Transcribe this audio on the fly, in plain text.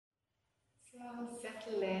So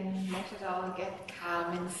settle in, let it all get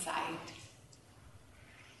calm inside.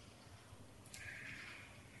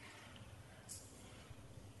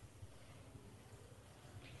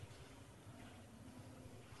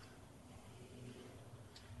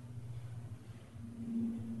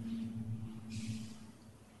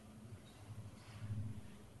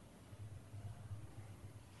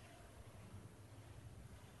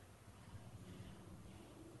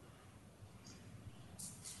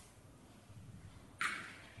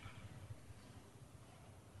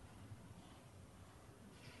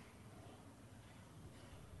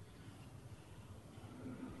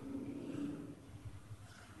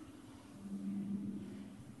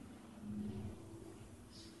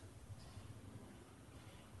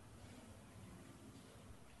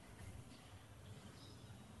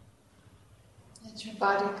 Let your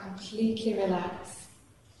body completely relax.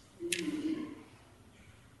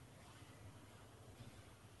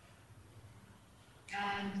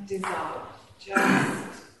 And dissolve.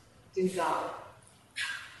 Just dissolve.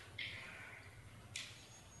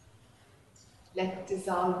 Let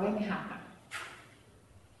dissolving happen.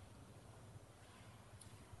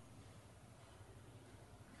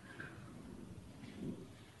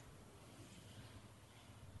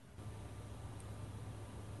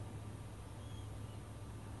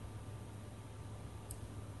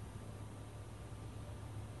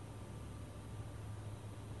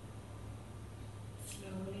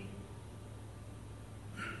 Slowly,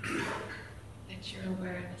 let your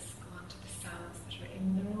awareness go on to the sounds that are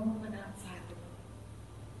in the room and outside the room.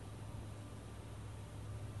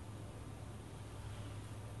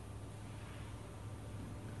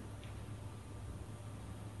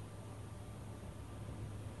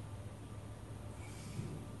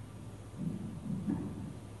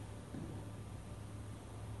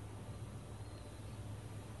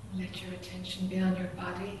 Let your attention be on your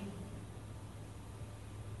body,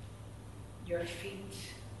 your feet,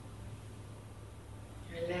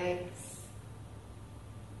 your legs,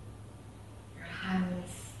 your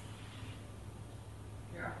hands,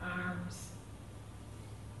 your arms,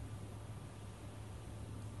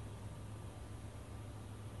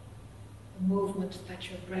 the movement that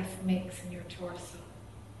your breath makes in your torso.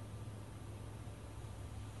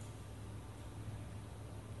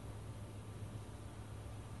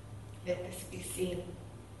 Let this be seen.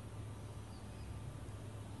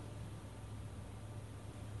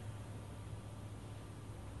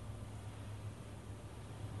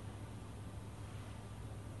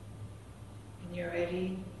 When you're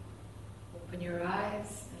ready, open your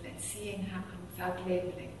eyes and let seeing happen without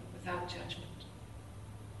labeling, without judgment.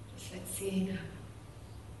 Just let seeing happen.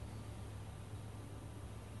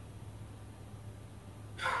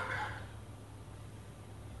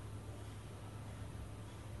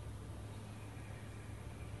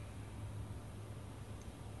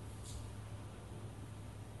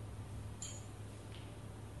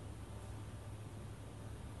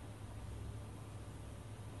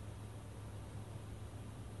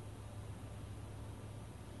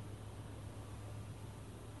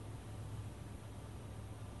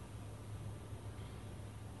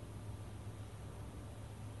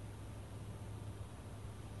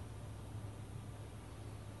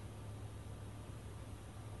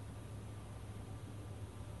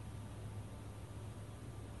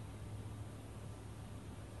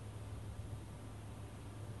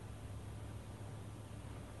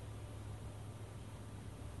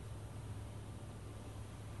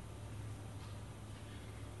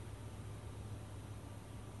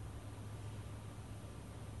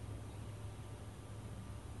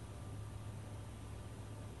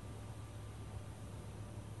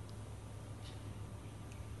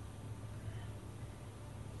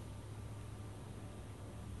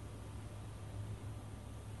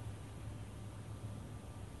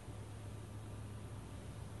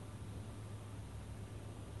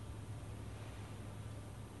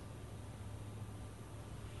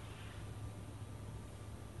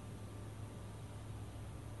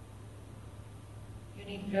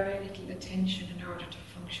 You need very little attention in order to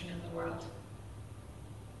function in the world.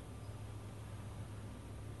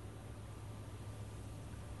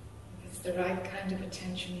 If it's the right kind of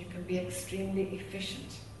attention, you can be extremely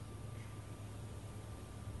efficient,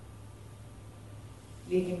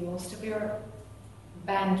 leaving most of your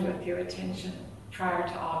bandwidth, your attention, prior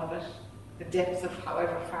to all of it, the depths of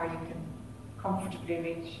however far you can comfortably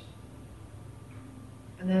reach.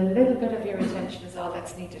 And then a little bit of your attention is all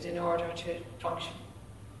that's needed in order to function.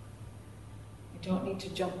 You don't need to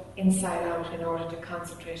jump inside out in order to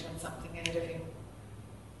concentrate on something ahead of you.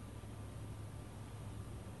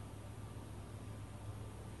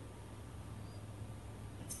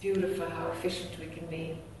 It's beautiful how efficient we can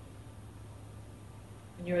be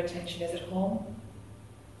when your attention is at home,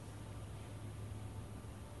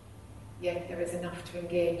 yet there is enough to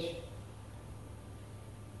engage.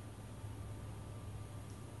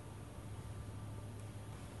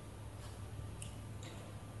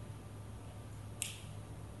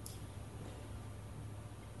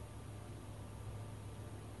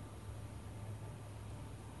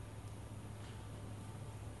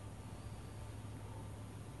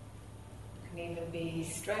 You can even be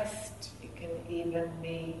stressed, you can even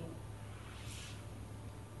be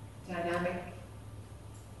dynamic,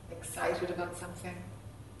 excited about something,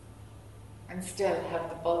 and still have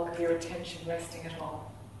the bulk of your attention resting at home,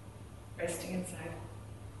 resting inside.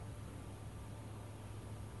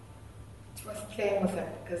 It's worth playing with it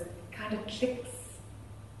because it kind of clicks.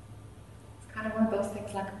 It's kind of one of those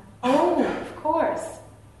things like, oh, of course.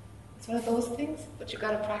 It's one of those things, but you've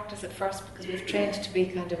got to practice it first because we've trained to be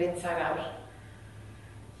kind of inside out.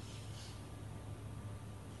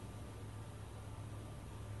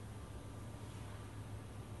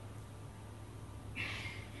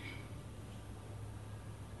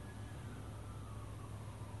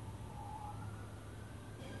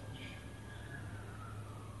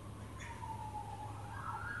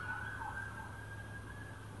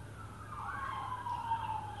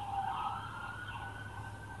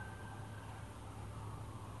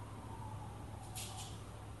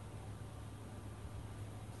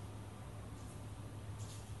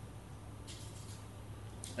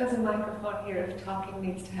 There's a microphone here if talking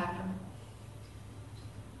needs to happen.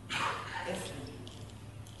 Yes.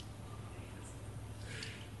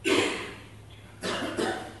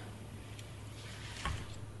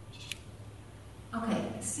 Okay,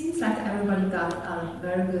 it seems like everybody got a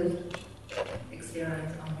very good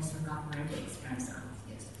experience on this one, got very good experience on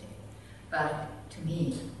it yesterday. But to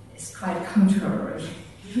me, it's quite contrary.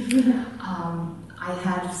 I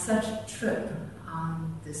had such a trip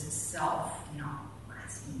on this self,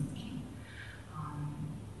 thing.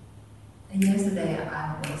 And yesterday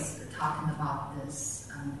I was talking about this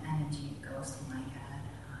energy goes to my head,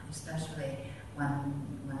 especially when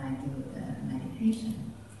I do the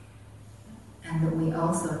meditation. And we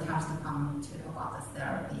also touched upon about the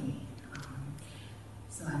therapy.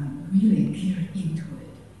 So I'm really geared into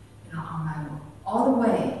it. On my all the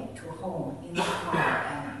way to home in the car,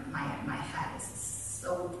 and my head is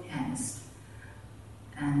so tense.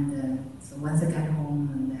 And so once I get home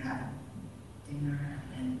and I have dinner,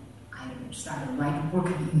 and I started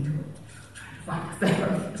working into it, trying to find a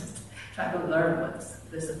therapist, trying to learn what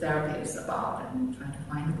this therapy is about, and trying to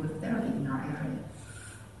find a good therapy in our area.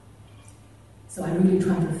 So I really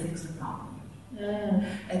try to fix the problem.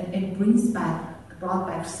 And it brought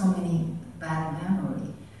back so many bad memories.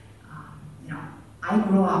 I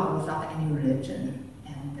grew up without any religion,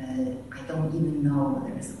 and I don't even know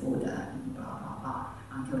there is a Buddha, blah, blah, blah,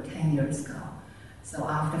 until 10 years ago. So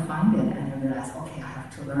after finding it, and I realized, okay, I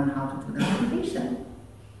have to learn how to do the meditation.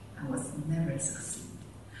 I was never succeed.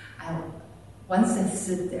 Once I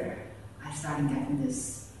sit there, I started getting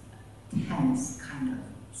this tense kind of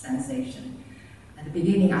sensation. At the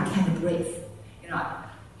beginning, I can't breathe.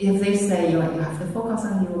 If they say you have to focus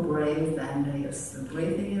on your breath and just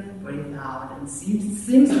breathe in, breathe out, and it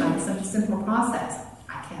seems like such a simple process,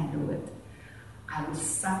 I can't do it. I would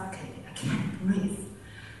suffocate. I can't breathe.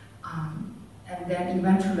 And then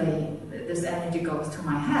eventually, this energy goes to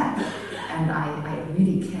my head, and I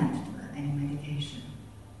really can't do any meditation.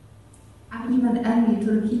 I'm even envy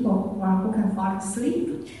to the people who can fall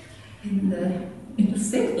asleep in the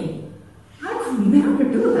sitting. I could never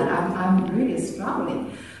do that. I'm really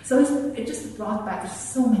struggling. So it just brought back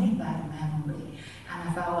so many bad memories, and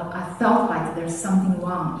I felt like there's something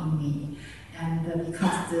wrong in me, and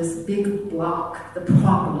because this big block, the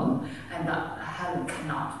problem, and I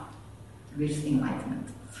cannot reach enlightenment.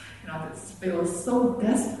 This feels so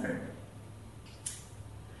desperate.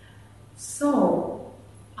 So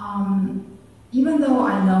even though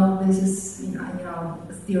I know this is,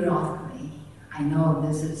 theoretically, I know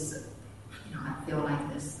this is, I feel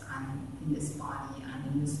like this. I'm in this body,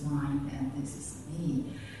 I'm in this mind, and this is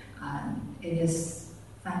me. It is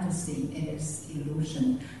fantasy, it is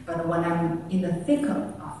illusion. But when I'm in the thick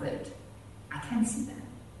of it, I can't see that.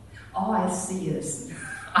 All I see is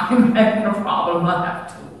I'm having a problem. I have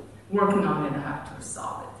to working on it. I have to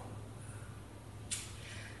solve it.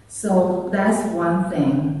 So that's one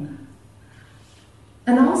thing.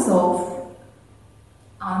 And also,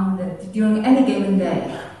 during any given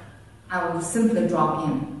day, I will simply drop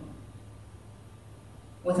in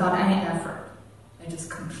without any effort, and just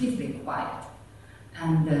completely quiet,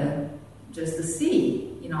 and just to see,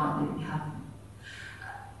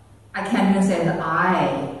 I can't even say that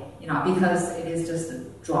because it is just a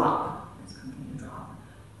drop. It's a complete drop.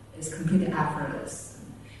 It's completely effortless.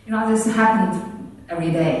 This happens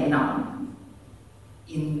every day,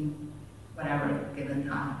 in whatever given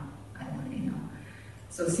time. I don't really know.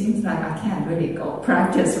 So it seems like I can't really go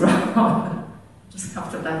practice around. Just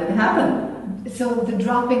have to let it happen. So the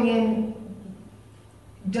dropping in,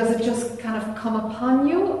 does it just kind of come upon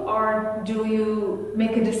you, or do you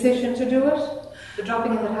make a decision to do it? The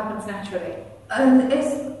dropping in that happens naturally.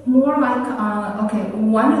 It's more like,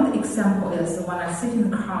 one of the examples is when I sit in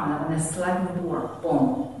the car and when I slide the door,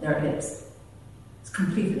 boom, there it is. It's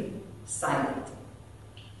completely silent.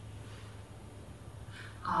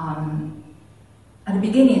 At the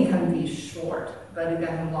beginning, it can be short, but it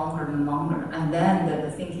gets longer and longer. And then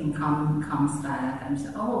the thinking comes back and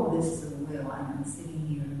says, oh, this is the will, and I'm sitting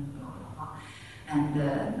here, blah, blah, blah. And,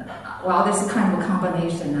 this is kind of a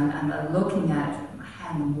combination. I'm looking at my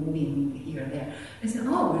hand moving here and there. I said,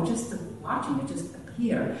 oh, we're just watching, it just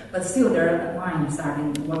appear. But still, their mind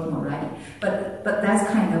starting working already. But that's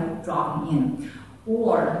kind of dropping in.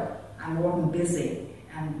 Or I'm working busy,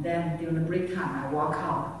 and then during the break time, I walk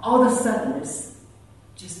out. All of a sudden, it's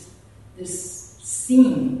just this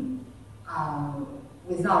scene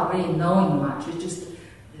without really knowing much. It's just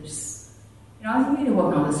this, I'm really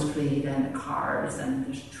walking on the street and the cars and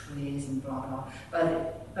there's trees and blah blah.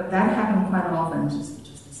 But that happens quite often. Just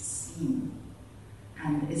this scene,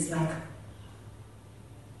 and it's like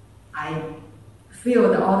I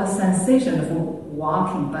feel all the sensation of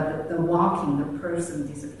walking, but the walking, the person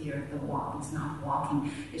disappeared. The walk is not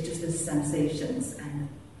walking. It's just the sensations and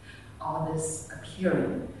all this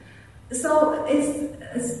appearing. So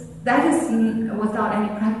that is without any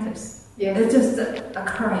practice. Yes. It's just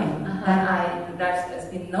occurring that has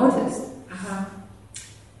been noticed.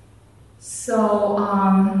 So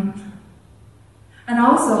and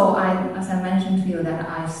also as I mentioned to you that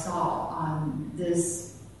I saw this.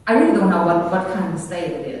 I really don't know what kind of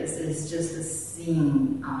state it is. It's just a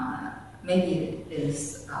scene. Maybe it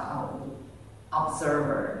is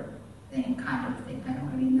observer thing, kind of thing. I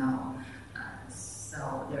don't really know.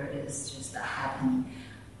 So there is just a happening.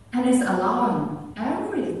 And it's allowing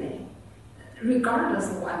everything, regardless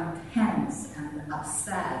of what I'm tense and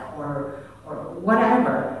upset or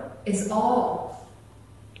whatever, it's all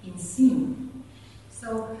in scene.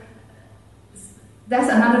 So that's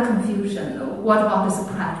another confusion. What about this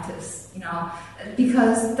practice?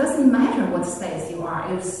 Because it doesn't matter what state you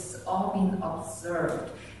are, it's all being observed.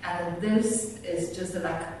 And this is just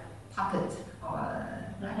like puppet or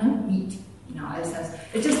like meat.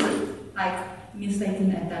 It's just like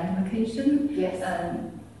mistaken identification. Yes.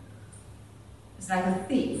 It's like a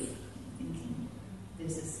thief thinking,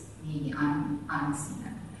 this is me, I'm seen.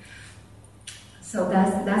 So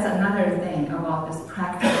that's another thing about this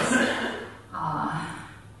practice.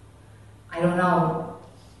 I don't know.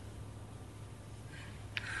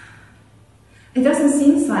 It doesn't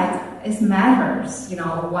seem like it matters,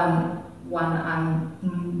 when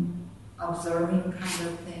I'm observing kind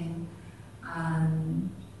of thing.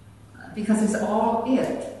 Because it's all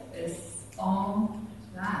it's all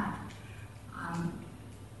that.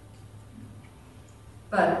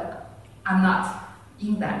 But I'm not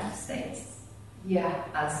in that state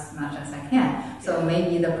as much as I can. So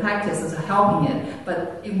maybe the practice is helping it.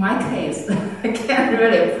 But in my case, I can't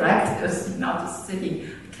really practice, just sitting.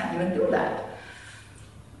 I can't even do that.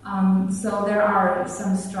 So there are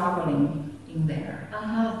some struggling in there.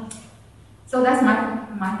 So that's my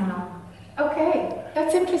Okay,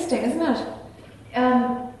 that's interesting, isn't it?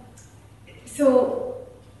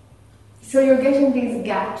 So you're getting these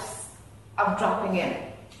gaps of dropping in.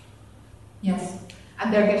 Yes.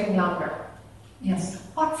 And they're getting longer. Yes.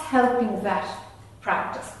 What's helping that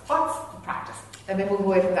practice? What's the practice? Let me move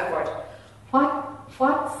away from that word.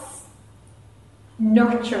 What's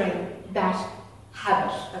nurturing that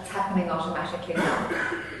habit that's happening automatically now?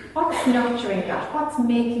 What's nurturing that? What's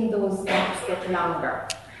making those gaps get longer?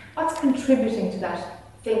 What's contributing to that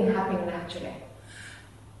thing happening naturally?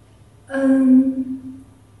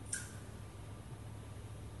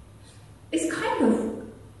 It's kind of,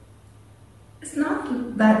 it's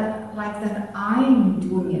not that like that I'm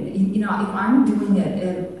doing it. If I'm doing it,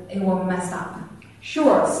 it will mess up.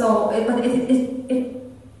 Sure. So, but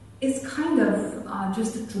it's kind of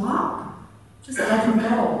just a drop, just let it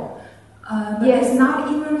go. But it's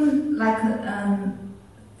not even like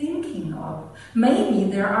thinking of. Maybe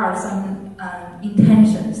there are some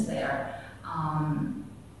intentions there,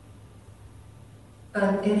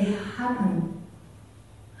 but it happened.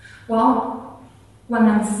 Well, when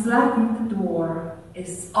I'm slamming the door,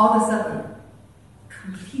 it's all of a sudden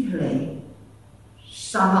completely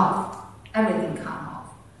shut off, everything cut off.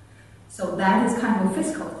 So that is kind of a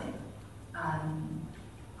physical thing.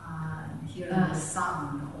 Hearing the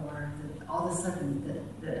sound, or all of a sudden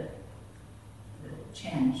the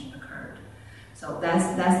change occurred. So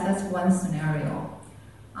that's one scenario.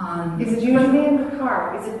 Is it usually in the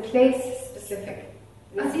car? Is it place specific?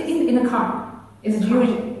 In the car. Is it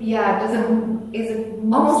usually? Yeah. Is it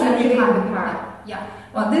Almost every time in the car? Yeah.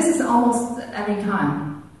 Well, this is almost every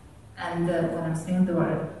time, and when I'm saying the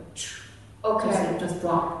word, okay, just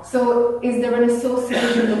drop. So, is there an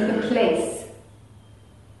association with the place?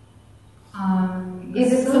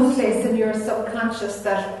 Is it some place in your subconscious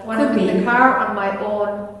that when I'm in the car on my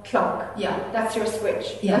own clock? Yeah. That's your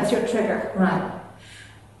switch. Yeah. That's your trigger. Right.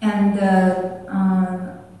 And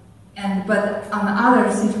but on the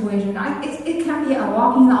other situation, it can be a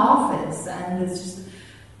walk in the office, and it's just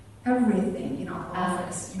everything,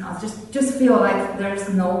 office, just feel like there's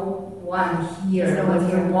no one here. There's no one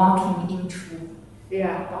you're here. Walking into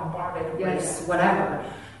bombarded Yes. with whatever,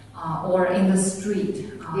 or in the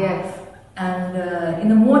street. Yes. And in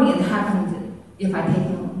the morning, it happened. If I take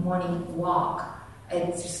a morning walk,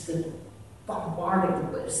 it's just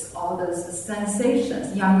bombarded with all those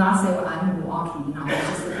sensations. Yeah, I'm not saying I'm walking, it's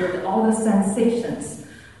just with all the sensations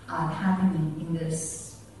happening in this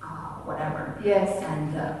whatever. Yes.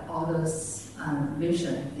 And all those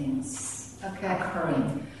vision things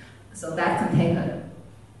occurring. So that can take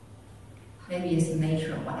maybe it's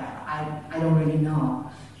nature or whatever. I don't really know.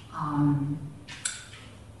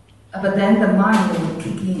 But then the mind will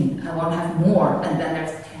kick in. I want to have more, and then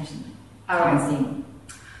there's tension comes in.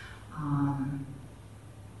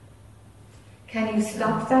 Can you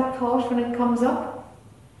stop that thought when it comes up?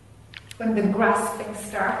 When the grasping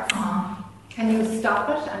starts? Can you stop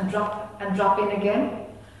it and drop in again?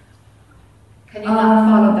 Can you not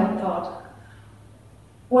follow that thought?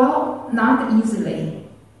 Well, not easily.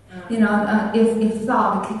 If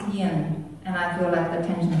thought kick in and I feel like the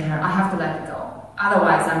tension there, I have to let it go.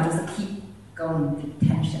 Otherwise, I'm just keep going with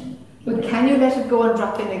tension. But can you let it go and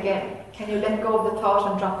drop in again? Can you let go of the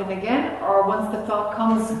thought and drop in again? Or once the thought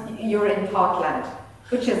comes, you're in thought land?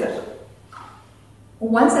 Which is it?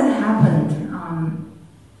 Once it happened,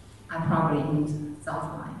 I probably in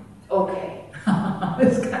self-mind. Okay.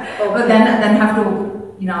 But then have to,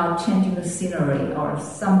 changing the scenery or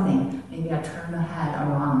something. Maybe I turn the head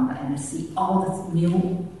around and see all this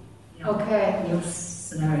new, new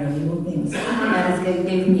scenario, new things. And it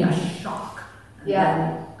gave me a shock. And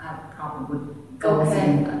then I probably would go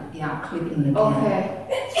in, click in again. Okay.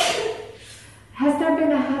 Has there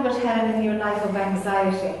been a habit, Helen, in your life of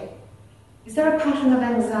anxiety? Is there a pattern of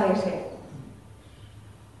anxiety?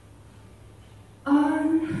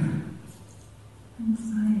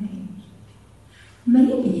 Anxiety.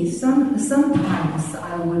 Maybe sometimes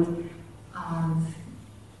I would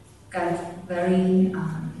get very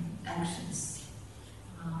anxious.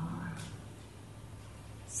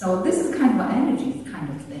 So this is kind of an energy kind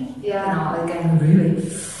of thing. Yeah. Again, really.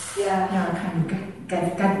 Yeah. Kind of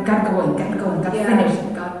get going, got finished,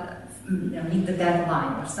 meet the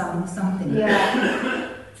deadline or something. Yeah.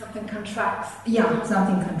 Something contracts. Yeah,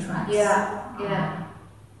 something contracts. Yeah.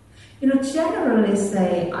 Generally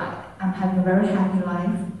say I'm having a very happy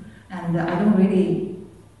life, and I don't really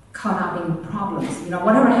caught up in problems.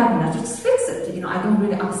 Whatever happened, I just fix it. I don't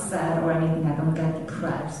really upset or anything. I don't get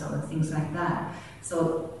depressed or things like that.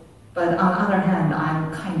 So, but on the other hand,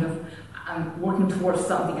 I'm working towards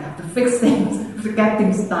something. I have to fix things, to get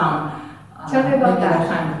things done. Tell me about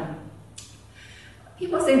that.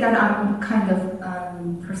 People say that I'm kind of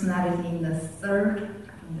personality in the third,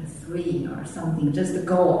 in the 3 or something, just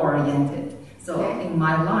goal-oriented. So in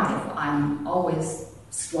my life, I'm always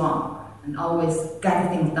strong and always get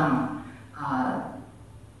things done.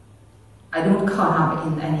 I don't caught up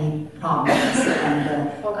in any problems and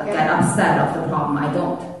get upset of the problem. I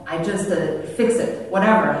don't. I just fix it.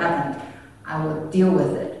 Whatever happened, I will deal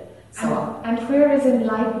with it. So. And where is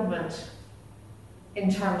enlightenment in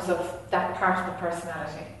terms of that part of the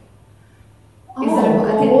personality? Is it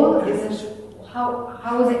a goal? Is it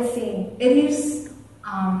how is it seen? It is.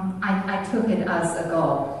 I took it as a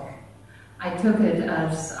goal. I took it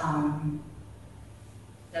as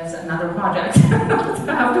there's another project.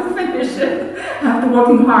 I have to finish it. I have to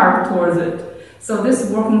working hard towards it. So this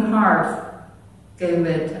working hard gave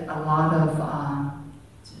it a lot of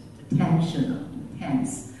tension,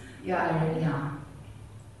 intense. Yeah.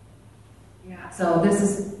 So this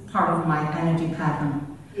is part of my energy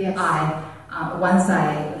pattern. Yes.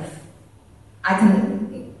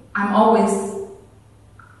 I'm always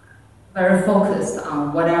very focused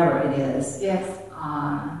on whatever it is. Yes.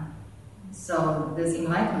 So this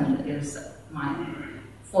enlightenment is my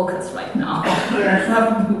focus right now. Yes,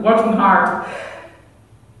 I'm working hard.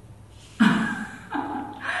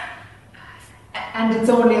 And it's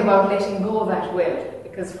only about letting go of that will,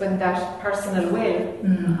 because when that personal will,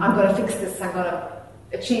 I'm going to fix this, I'm going to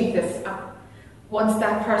achieve this, once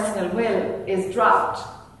that personal will is dropped,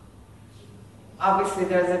 obviously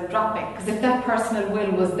there's a dropping. Because if that personal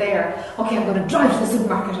will was there, okay, I'm going to drive to the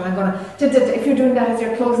supermarket and I'm going to, if you're doing that as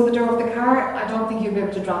you're closing the door of the car, I don't think you'd be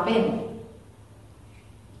able to drop in.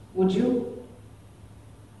 Would you?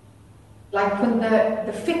 Like when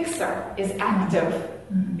the fixer is active,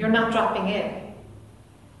 you're not dropping in.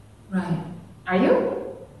 Right. Are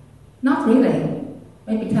you? Not really.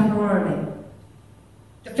 Maybe temporarily.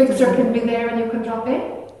 The fixer can be there and you can drop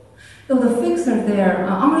in? So the fixer there,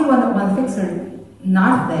 only when the fixer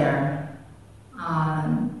not there,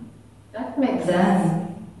 that makes then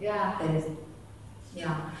sense. Yeah.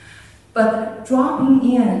 Yeah. But dropping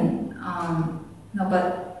in, no,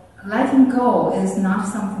 but letting go is not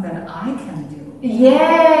something that I can do.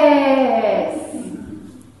 Yes!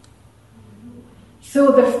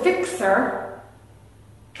 So the fixer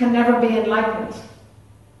can never be enlightened.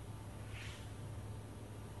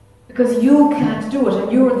 Because you can't do it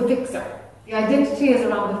and you're the fixer. The identity is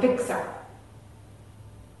around the fixer.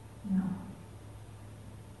 No.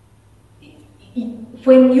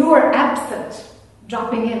 When you're absent,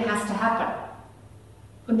 dropping in has to happen.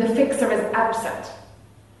 When the fixer is absent.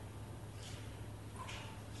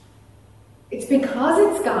 It's because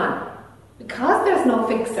it's gone. Because there's no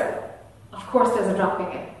fixer. Of course there's a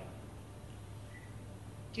dropping in.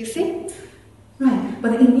 Do you see? Right,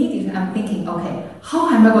 but immediately I'm thinking, okay, how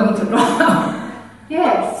am I going to drop?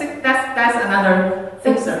 Yes. That's another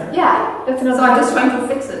fixer. Yeah, that's another. So I'm just trying to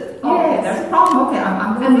fix it. Oh, yes. Okay, there's a problem. Okay,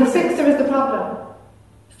 I'm going and to the fix fixer is the problem.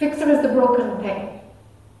 The fixer is the broken thing.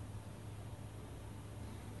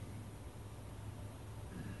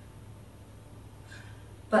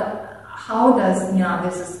 But how does,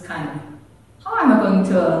 this is kind of, how am I going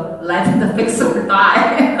to let the fixer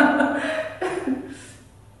die?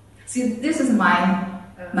 See, this is my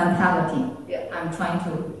mentality. Yeah. I'm trying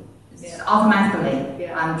to, automatically,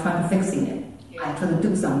 Yeah. I'm trying to fixing it. Yeah. I try to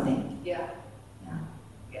do something. Yeah. Yeah.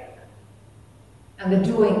 Yeah. And the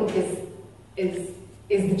doing is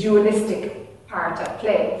the dualistic part at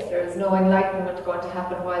play. There is no enlightenment going to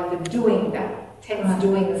happen while the doing, that tense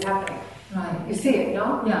doing is happening. Right. You see it,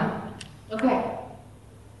 no? Yeah. Okay.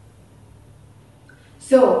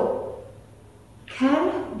 So,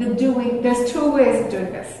 can the doing, there's two ways of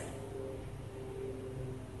doing this.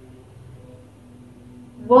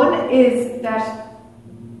 One is that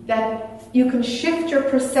you can shift your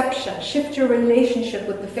perception, shift your relationship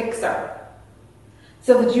with the fixer,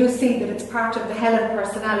 so that you see that it's part of the Helen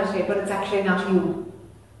personality, but it's actually not you.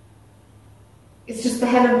 It's just the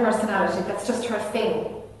Helen personality, that's just her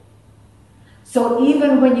thing. So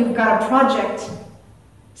even when you've got a project,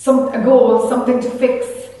 a goal, something to fix,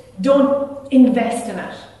 don't invest in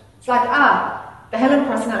it. It's like, the Helen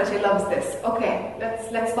personality loves this. Okay,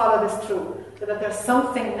 let's follow this through, so that there's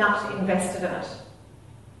something not invested in it.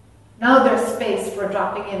 Now there's space for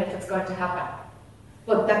dropping in if it's going to happen.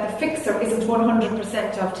 But that the fixer isn't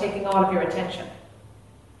 100% of taking all of your attention.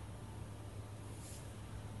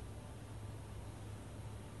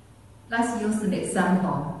 Let's use an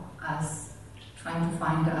example as trying to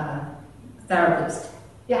find a therapist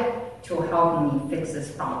to help me fix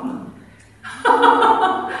this problem.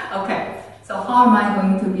 Okay, so how am I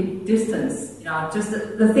going to be distanced? Just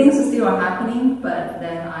the things are still happening, but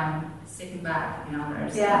then I'm sitting back,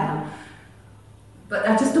 there's... but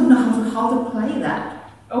I just don't know how to play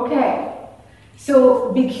that. Okay,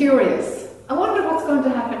 so be curious. I wonder what's going to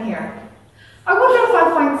happen here. I wonder if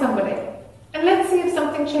I'll find somebody. And let's see if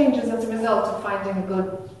something changes as a result of finding a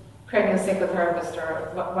good craniosacral therapist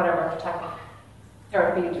or whatever type of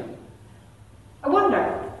therapy you do. I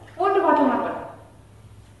wonder what will happen.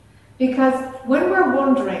 Because when we're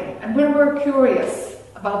wondering and when we're curious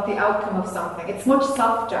about the outcome of something, it's much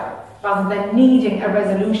softer rather than needing a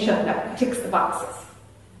resolution that ticks the boxes.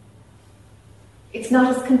 It's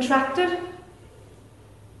not as contracted.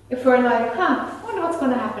 If we're like, I wonder what's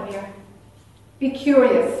going to happen here. Be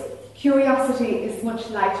curious. Curiosity is much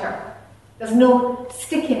lighter. There's no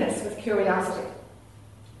stickiness with curiosity.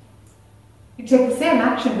 You take the same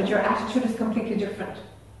action, but your attitude is completely different.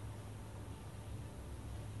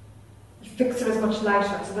 The fixer is much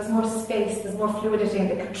lighter, so there's more space, there's more fluidity, and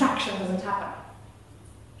the contraction doesn't happen.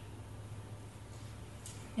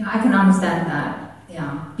 Yeah, I can understand that.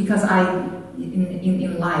 Yeah, because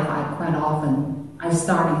in life, I quite often, I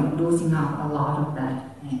started losing out a lot of that,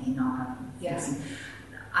 Yes.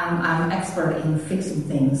 I'm expert in fixing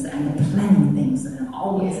things and planning things, and I'm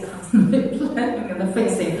always constantly planning and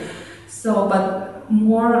fixing. So, but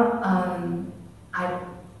more, I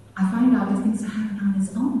find out these things happen on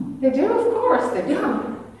its own. They do, of course, they do.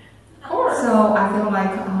 Yeah. Of course. So I feel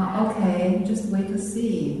like, okay, just wait to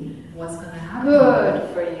see what's going to happen.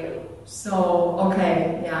 Good for you. So,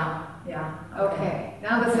 okay, yeah. Okay,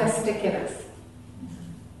 now there's less stickiness.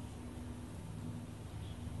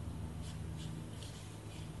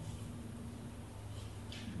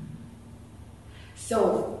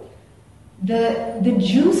 So, the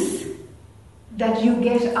juice that you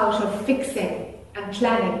get out of fixing and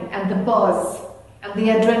planning and the buzz and the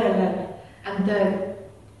adrenaline and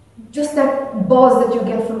just that buzz that you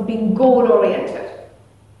get from being goal-oriented,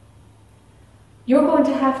 you're going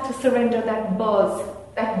to have to surrender that buzz,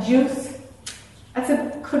 that juice.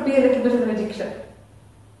 Could be a little bit of an addiction.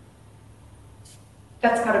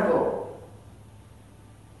 That's got to go.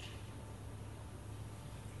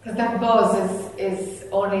 Because that buzz is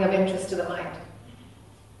only of interest to the mind.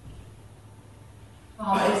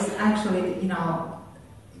 Well, it's actually,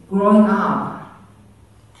 growing up,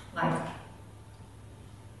 like,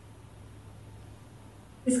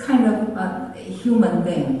 it's kind of a human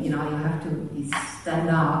thing, you have to stand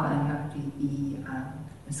up and you have to be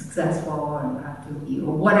successful and you have to be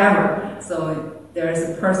whatever. So there is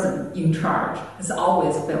a person in charge. It's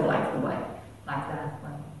always feel like the way, like that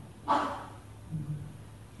way.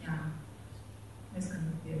 Yeah, it's going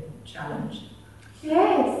to be a challenge.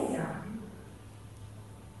 Yes.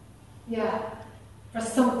 Yeah. For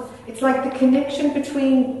some, it's like the connection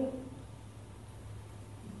between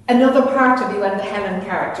another part of you and the Helen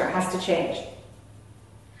character has to change.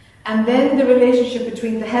 And then the relationship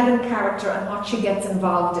between the Helen character and what she gets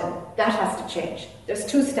involved in, that has to change. There's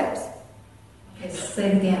 2 steps. Okay,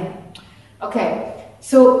 say it again. Okay,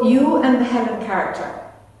 so you and the Helen character.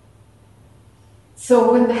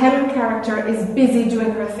 So when the Helen character is busy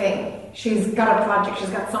doing her thing, she's got a project,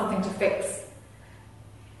 she's got something to fix,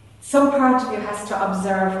 some part of you has to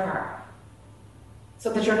observe her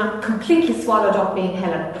so that you're not completely swallowed up being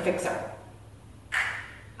Helen, the fixer.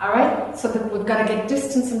 Alright? So that we've got to get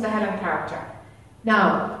distance from the Helen character.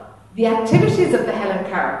 Now, the activities of the Helen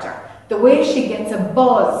character, the way she gets a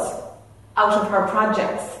buzz out of her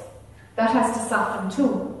projects, that has to soften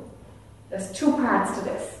too. There's 2 parts to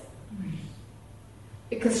this.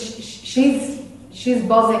 Because she's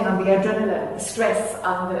buzzing on the adrenaline, the stress,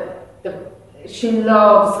 on she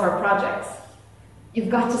loves her projects. You've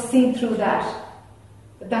got to see through that.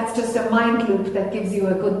 But that's just a mind loop that gives you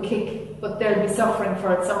a good kick, but there'll be suffering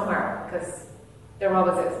for it somewhere, because there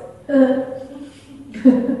always is.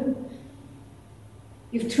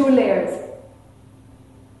 You've 2 layers.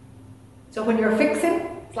 So when you're fixing,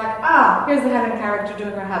 it's like, here's the Helen character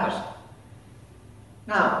doing her habit.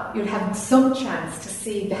 Now, you'd have some chance to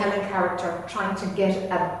see the Helen character trying to get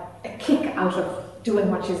a kick out of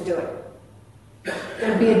doing what she's doing.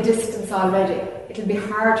 There'll be a distance already. It'll be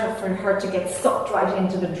harder for her to get sucked right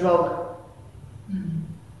into the drug.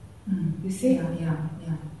 You see? Yeah.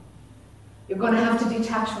 You're going to have to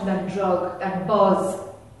detach from that drug, that buzz,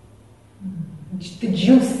 the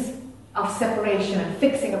juice of separation and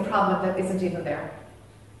fixing a problem that isn't even there.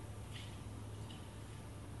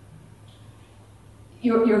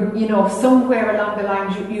 Somewhere along the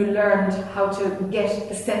line you learned how to get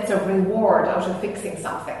the sense of reward out of fixing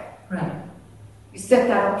something. Right. You set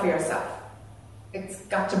that up for yourself. It's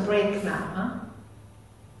got to break now, huh?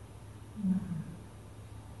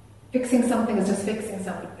 Fixing something is just fixing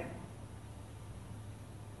something.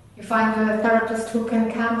 You find a therapist who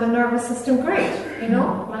can calm the nervous system, great,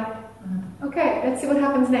 okay, let's see what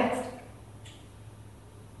happens next.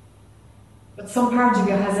 But some part of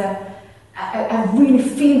you has a really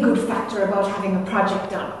feel-good factor about having a project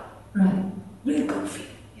done. Right. Really good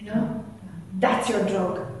feeling, That's your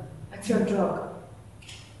drug. That's your drug.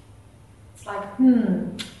 It's like,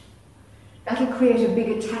 that'll create a big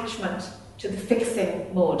attachment to the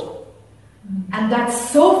fixing mode. And that's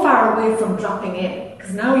so far away from dropping in,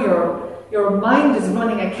 because now your mind is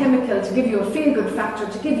running a chemical to give you a feel-good factor,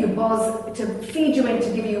 to give you buzz, to feed you in, to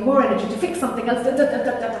give you more energy, to fix something else.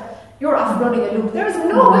 You're off running a loop. There's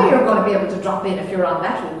no way you're going to be able to drop in if you're on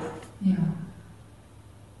that loop. Yeah.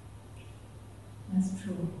 That's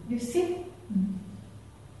true. You see?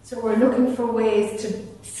 So we're looking for ways to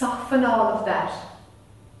soften all of that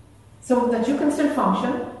so that you can still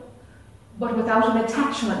function, but without an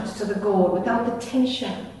attachment to the goal, without the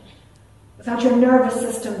tension, without your nervous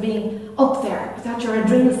system being up there, without your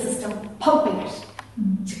adrenal system pumping it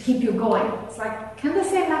to keep you going. It's like, can the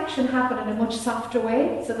same action happen in a much softer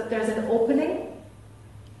way so that there's an opening?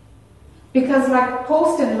 Because like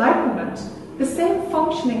post-enlightenment, the same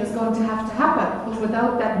functioning is going to have to happen, but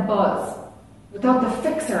without that buzz, without the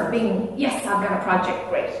fixer being, yes, I've got a project,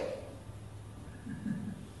 great.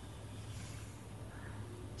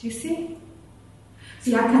 Do you see?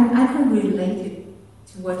 See, I can relate it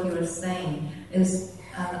to what you were saying. Is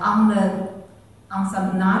on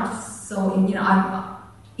some not so I'm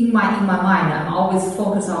in my mind. I'm always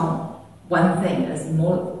focused on one thing as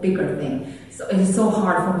more bigger thing. So it's so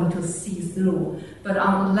hard for me to see through. But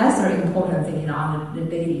on lesser important thing, on the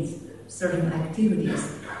daily certain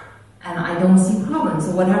activities, and I don't see problems.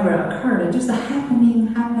 So whatever occurred, it's just happening.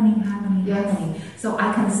 Yes. Happening. So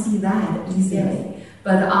I can see that easily. Yes.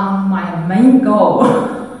 But on my main goal,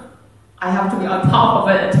 I have to be on top of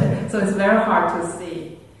it. So it's very hard to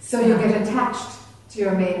see. So you get attached to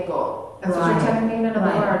your main goal. That's what you're telling me in other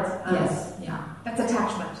words. Yes. Yeah. That's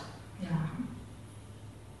attachment. Yeah.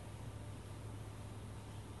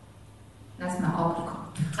 That's my obstacle.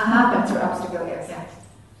 That's your obstacle, yes. Yeah.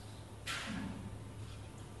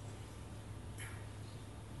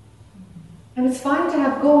 And it's fine to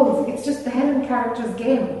have goals. It's just the Helen character's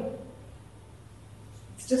game.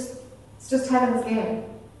 It's just Helen's game.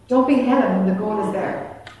 Don't be Helen when the goal is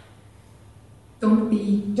there. Don't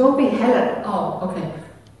be Helen. Oh, okay.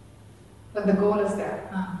 When the goal is there.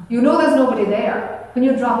 You know there's nobody there. When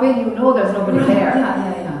you drop in, you know there's nobody there.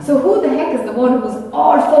 Yeah. So who the heck is the one who's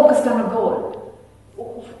all focused on a goal?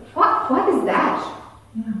 What is that?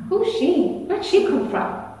 Yeah. Who's she? Where'd she come from?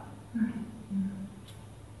 Right.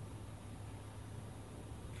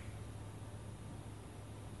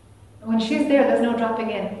 When she's there's no dropping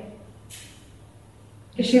in.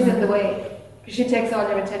 Because she's in the way. Because she takes all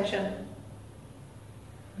your attention.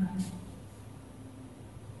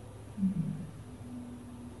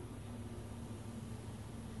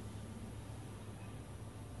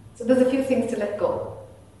 So there's a few things to let go.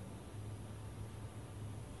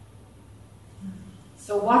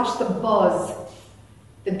 So watch the buzz,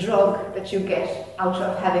 the drug that you get out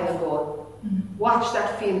of having a goal. Watch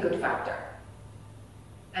that feel-good factor.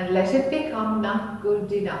 And let it become not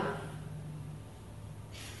good enough.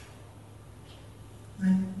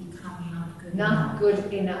 Not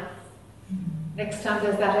good enough. Next time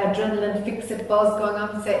there's that adrenaline fix-it buzz going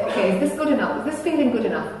on, say, okay, is this good enough? Is this feeling good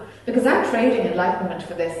enough? Because I'm trading enlightenment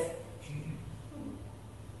for this.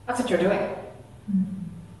 That's what you're doing.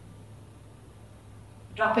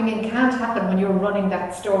 Dropping in can't happen when you're running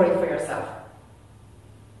that story for yourself.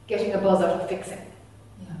 Getting a buzz out of fixing.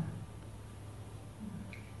 Yeah.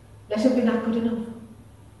 Let it be not good enough.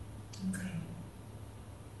 Okay.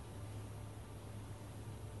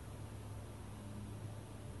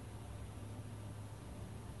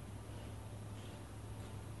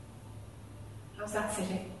 How's that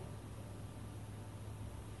sitting?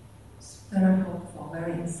 It's very helpful,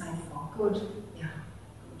 very insightful. Good. Yeah.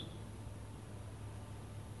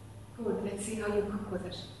 Good. Let's see how you cook with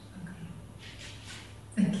it. Okay.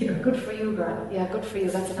 Thank you. Good for you, girl. Yeah, good for you.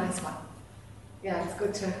 That's a nice one. Yeah, it's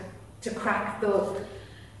good to crack the...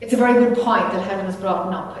 It's a very good point that Helen has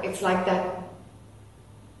brought up. It's like that,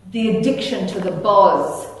 the addiction to the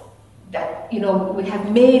buzz, that, we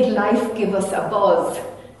have made life give us a buzz,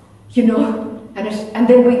 and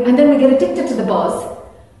then we get addicted to the buzz.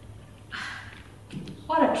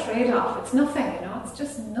 What a trade-off. It's nothing, it's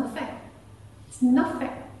just nothing. It's nothing.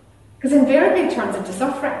 Because invariably it turns into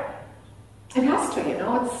suffering. It has to,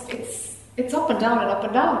 it's up and down and up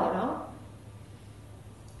and down,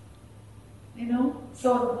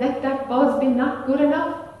 So let that buzz be not good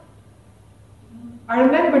enough. I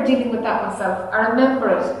remember dealing with that myself. I remember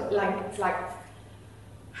it it's like,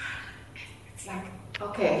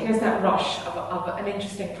 okay, here's that rush of an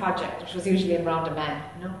interesting project, which was usually around a man,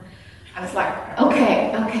 And it's like,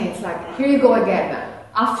 okay, it's like, here you go again now.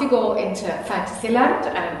 Off you go into Fantasyland,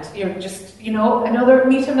 and you're just,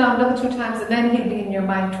 meet him now another 2 times, and then he'll be in your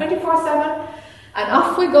mind 24/7, and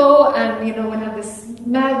off we go, and we'll have this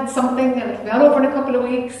mad something, and it'll be all over in a couple of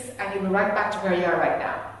weeks, and you'll be right back to where you are right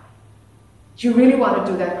now. Do you really want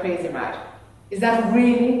to do that crazy ride? Is that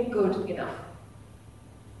really good enough?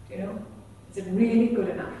 Is it really good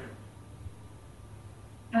enough?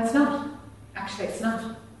 And it's not. Actually, it's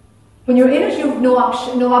not. When you're in it, you have no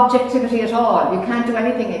objectivity at all. You can't do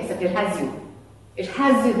anything except it has you. It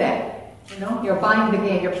has you then. You're buying the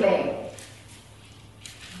game, you're playing.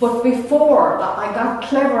 But before, I got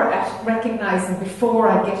clever at recognizing before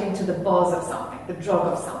I get into the buzz of something, the drug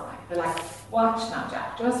of something. They're like, watch now,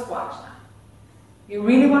 Jack, just watch now. You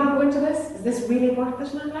really want to go into this? Is this really worth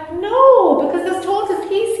it? And I'm like, no, because there's total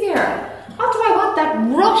peace here. What do I want that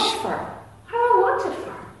rush for? What do I want it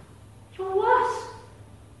for? For what?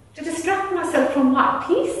 To distract myself from what?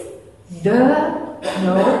 Peace? Duh.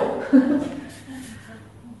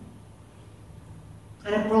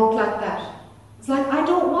 broke like that. It's like, I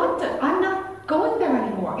don't want it. I'm not going there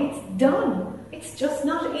anymore. It's done. It's just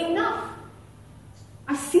not enough.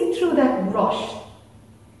 I see through that rush.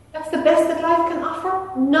 That's the best that life can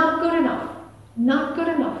offer. Not good enough. Not good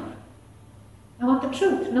enough. I want the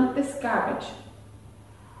truth, not this garbage.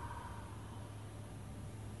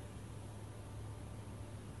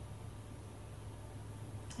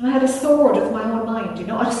 And I had a sword with my own mind, you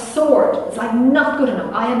know, a sword. It's like, not good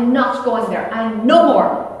enough. I am not going there. I am no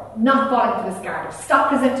more. Not falling for this garbage. Stop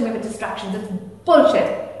presenting me with distractions. It's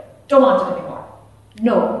bullshit. Don't want it anymore.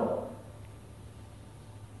 No.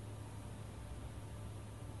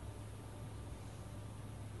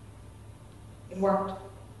 It worked.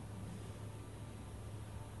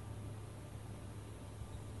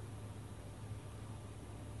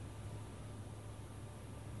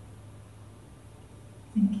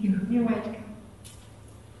 Thank you. You're welcome.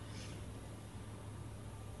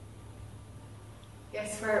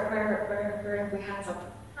 Yes, where have we hands up?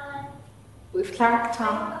 We've Clark, Tom.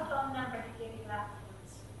 I have a phone number to give you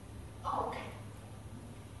afterwards. Oh, okay.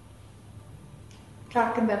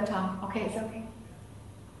 Clark and then Tom. Okay, it's okay.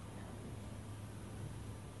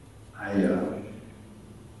 I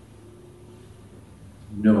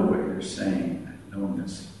know what you're saying. I've known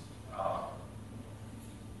this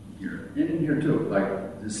here. And in here too.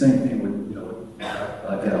 Like the same thing with, you know,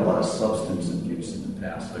 I've had a lot of substance abuse in the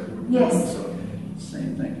past. Like Yes. So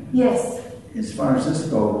same thing. Yes. As far as this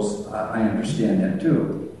goes, I understand that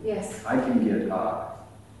too. Yes. I can get, I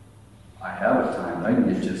have at times, I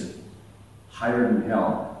can get just higher than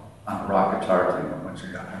hell on a rock guitar thing. Once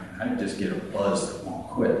I just get a buzz that won't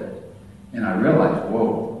quit. And I realize,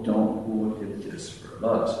 whoa, don't look at this for a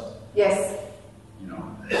buzz. Yes. You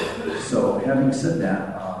know. So having said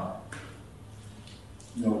that,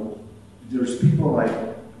 you know, there's people like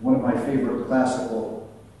one of my favorite classical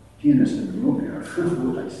pianists in the room here,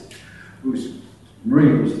 who's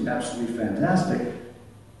Marie, was absolutely fantastic.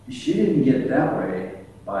 She didn't get that way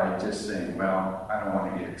by just saying, well, I don't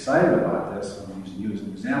want to get excited about this. I'm using you as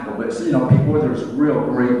an example, but you know, people where there's real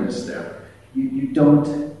greatness there. You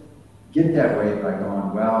don't get that way by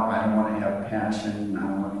going, well, I don't want to have passion, I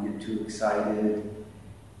don't want to get too excited,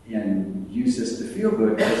 and use this to feel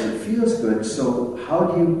good because it feels good. So how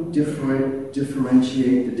do you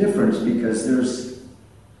differentiate the difference? Because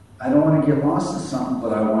I don't want to get lost in something,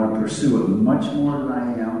 but I want to pursue it much more than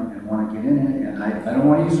I am and want to get in it, and I don't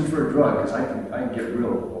want to use it for a drug because I can get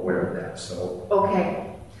real aware of that. So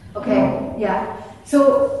Okay, yeah.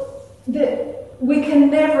 So we can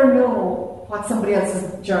never know what somebody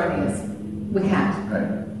else's journey is. We can't.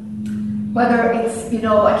 right. Whether it's, you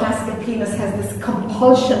know, a classical pianist has this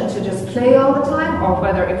compulsion to just play all the time, or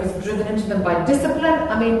whether it was driven into them by discipline.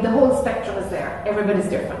 I mean, the whole spectrum is there. Everybody's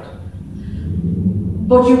different.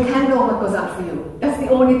 But you can know what goes on for you. That's the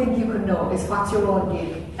only thing you can know, is what's your own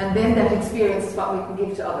gig. And then that experience is what we can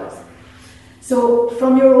give to others. So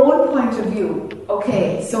from your own point of view,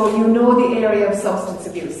 okay, so you know the area of substance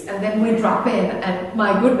abuse, and then we drop in, and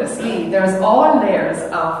my goodness me, there's all layers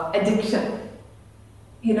of addiction.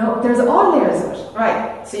 You know, there's all layers of it,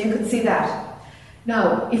 right? So you can see that.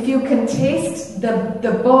 Now, if you can taste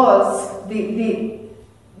the buzz,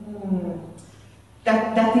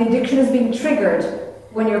 that the addiction is being triggered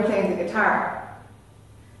when you're playing the guitar,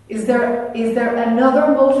 is there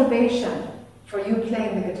another motivation for you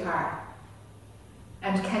playing the guitar?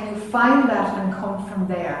 And can you find that and come from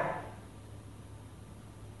there?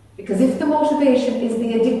 Because if the motivation is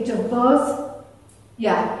the addictive buzz,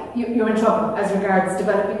 yeah, you're in trouble as regards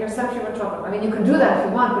developing yourself. You're in trouble. I mean, you can do that if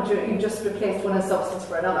you want, but you just replaced one substance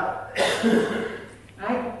for another.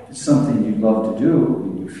 Right? It's something you love to do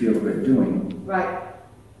and you feel good doing. Right.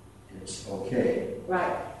 It's okay.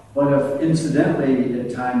 Right. But if incidentally at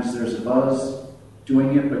times there's a buzz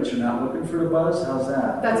doing it, but you're not looking for the buzz, how's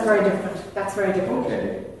that? That's very different. That's very different.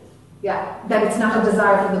 Okay. Yeah, that it's not a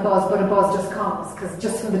desire for the buzz, but a buzz just comes, because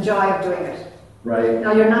just from the joy of doing it. Right.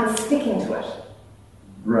 Now you're not sticking to it.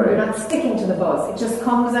 Right. You're not sticking to the buzz. It just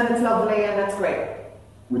comes and it's lovely and that's great.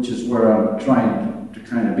 Which is where I'm trying to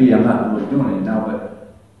kind of be. I'm not really doing it now,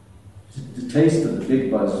 but the taste of the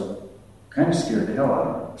big buzz kind of scared the hell out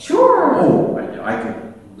of me. Sure. Oh, I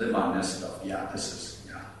could live on this stuff. Yeah, this is,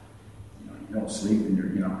 you know, you don't sleep and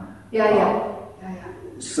you're, you know. Yeah.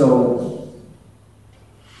 So,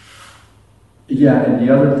 yeah, and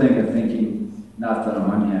the other thing of thinking, not that I'm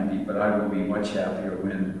unhappy, but I will be much happier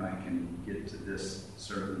when I can get to this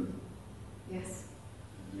certain, Yes.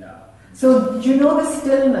 yeah. So, do you know the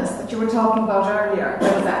stillness that you were talking about earlier?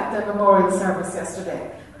 That was at the memorial service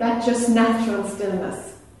yesterday. That just natural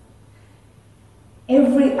stillness.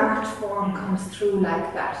 Every art form comes through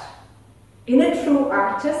like that. In a true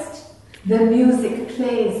artist, the music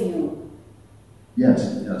plays you.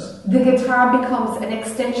 Yes, yes. The guitar becomes an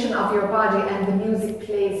extension of your body and the music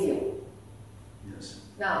plays you. Yes.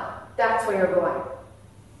 Now, that's where you're going.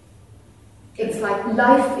 It's like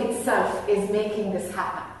life itself is making this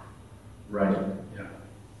happen. Right, yeah.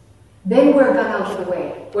 Then we're gone out of the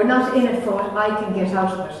way. We're not in it for what I can get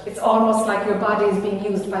out of it. It's almost like your body is being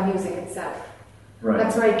used by music itself. Right.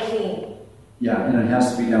 That's very clean. Yeah, and it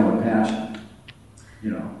has to be done with passion,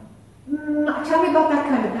 you know. Tell me about that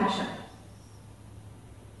kind of passion.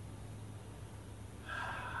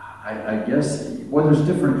 I guess, well, there's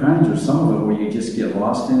different kinds. There's some of it where you just get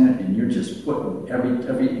lost in it and you're just putting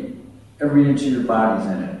every inch of your body's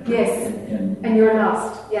in it. Yes, and you're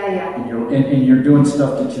lost. Yeah. And you're doing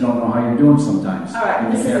stuff that you don't know how you're doing sometimes. All right,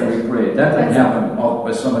 and you can't recreate. That can happen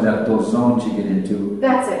by some of those zones you get into.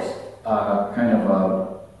 That's it.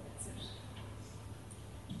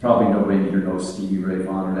 Probably nobody here knows Stevie Ray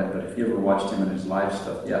Vaughan or that, but if you ever watched him in his live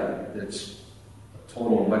stuff, yeah, it's a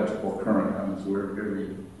total electrical current runs where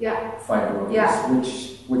every fiber of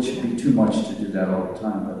this, which would be too much to do that all the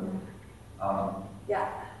time. But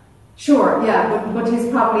sure, yeah, but he's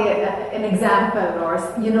probably an example, or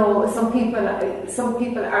some people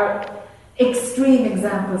are extreme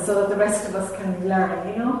examples, so that the rest of us can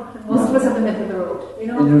learn. Most of us are the middle of the road.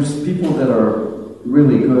 And there's people that are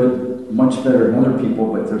really good, much better than other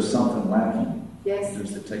people, but there's something lacking. Yes.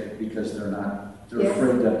 There's because they're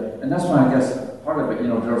afraid to, and that's why I guess part of it,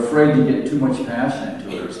 they're afraid to get too much passion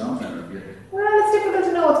into it or something. Well, it's difficult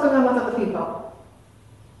to know what's going on with other people.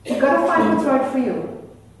 You've got to find what's right for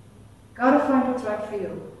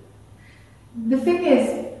you. The thing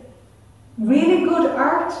is, really good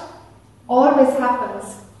art always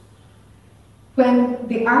happens when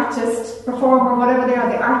the artist, performer, whatever they are,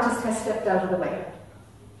 the artist has stepped out of the way.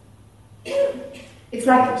 It's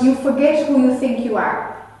like you forget who you think you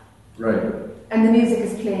are. Right. And the music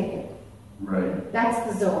is playing you. Right. That's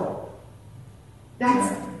the zone.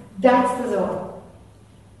 That's the zone.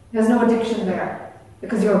 There's no addiction there.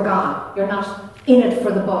 Because you're gone. You're not in it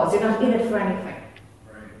for the buzz. You're not in it for anything.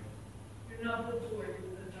 Right. You're not the doer.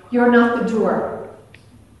 You're not the doer.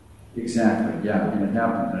 Exactly, yeah. And it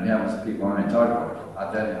happens to people when I talk about it.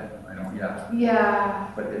 How'd that happen? I don't,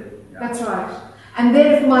 Yeah. But that's right. And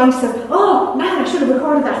then if the mind says, oh man, I should have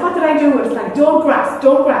recorded that. What did I do? It's like, don't grasp.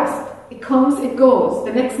 It comes, it goes.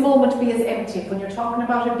 The next moment be as empty. When you're talking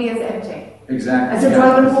about it, be as empty. Exactly. As you're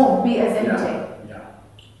driving home, be as empty. Yeah.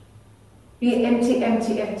 Be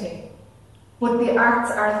empty. But the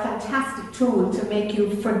arts are a fantastic tool to make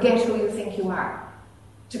you forget who you think you are.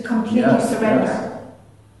 To completely surrender. Yes.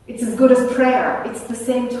 It's as good as prayer. It's the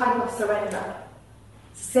same type of surrender.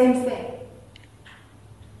 It's the same thing.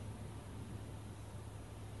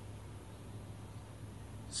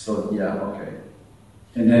 So, okay.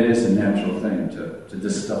 And that is a natural thing to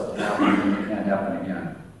this stuff to happen and it can't happen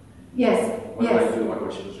again. Yes. What do I do? I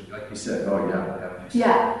wish it was like you said,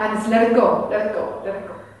 and it's let it go.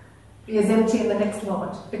 Be as empty in the next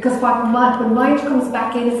moment. Because when mind comes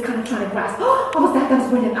back in, it's kind of trying to grasp. Oh, what was that? That was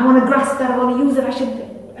brilliant. I want to grasp that. I want to use it. I should.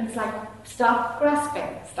 And it's like, stop grasping.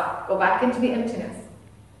 Stop. Go back into the emptiness.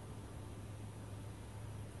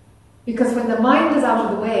 Because when the mind is out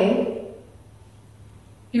of the way,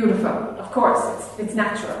 beautiful. Of course, it's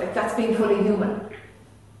natural. That's being fully human.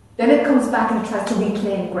 Then it comes back and it tries to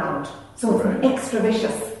reclaim ground. So it's extra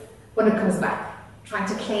vicious when it comes back, trying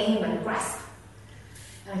to claim and grasp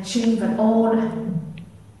and achieve and own and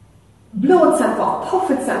blow itself up,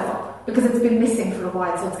 puff itself up, because it's been missing for a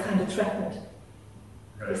while, so it's kind of threatened.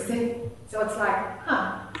 Right. You see? So it's like,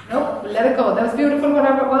 nope, let it go. That was beautiful,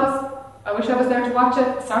 whatever it was. I wish I was there to watch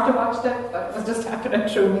it, sort of watched it, but it was just happening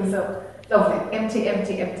through me, so lovely.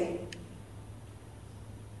 Empty.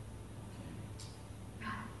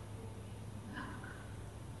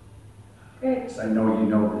 Great. I know you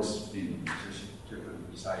know this being a musician too,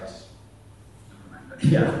 besides.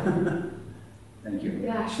 Yeah. Thank you.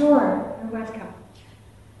 Yeah, sure. You're welcome.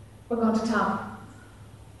 We're going to Tom.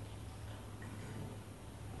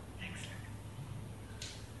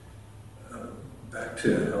 Back to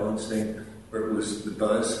Helen's thing, where it was the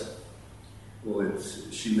buzz. Well,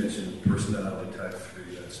 she mentioned personality type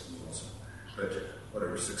 3, that's also, but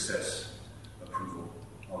whatever, success, approval,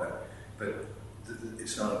 all that. But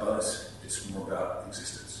it's not a buzz, it's more about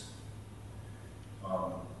existence.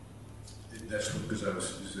 That's because I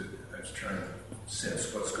was trying to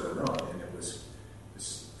sense what's going on, and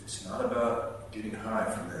it's not about getting high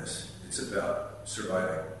from this, it's about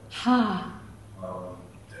surviving. I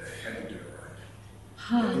had to do it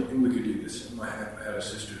right. And we could do this. I had a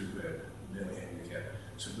sister who had mentally handicapped.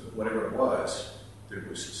 So whatever it was, there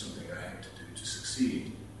was something I had to do to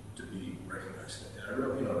succeed, to be recognized. And I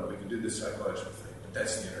really, we can do this psychological thing, but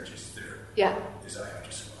that's the energy that's there. Yeah. Is I have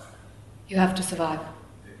to survive. You have to survive.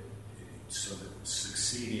 So that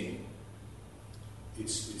succeeding,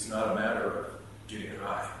 it's not a matter of getting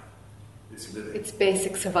high. It's living. It's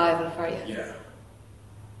basic survival for you. Yeah.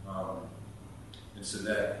 And so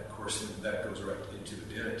that, of course, that goes right into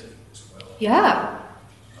identity as well. Yeah.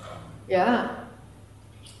 Yeah.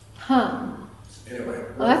 Huh. Anyway.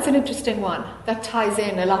 Well, that's an interesting one. That ties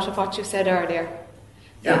in a lot of what you said earlier.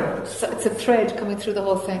 Yeah. So it's a thread coming through the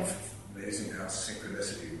whole thing. It's amazing how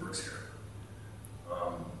synchronicity works here.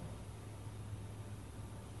 I'm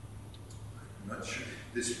not sure.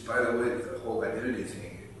 This, by the way, the whole identity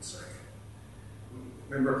thing, it was like,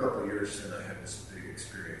 remember a couple of years and I had this big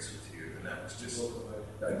experience with you, and that was just,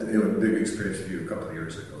 I had a big experience with you a couple of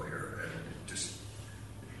years ago here, and it just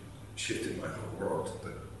shifted my whole world.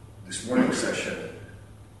 But this morning session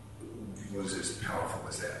was as powerful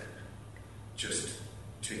as that. Just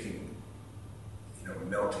taking,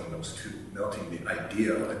 melting the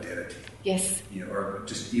idea of identity. Yes. Or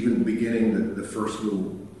just even beginning the first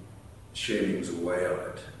little shavings away of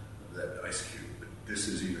it, of that ice cube. But this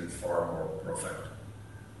is even far more profound.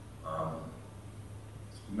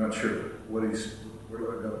 I'm not sure where do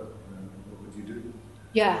I go? What would you do?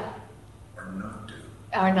 Yeah. Or not do?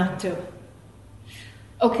 Or not do.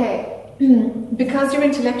 Okay. Because you're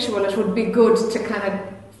intellectual, it would be good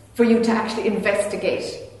to for you to actually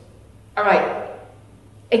investigate. All right.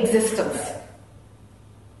 Existence.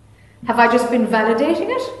 Have I just been validating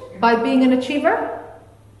it by being an achiever?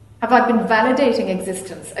 Have I been validating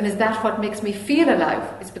existence? And is that what makes me feel alive?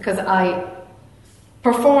 It's because I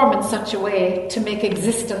perform in such a way to make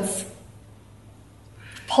existence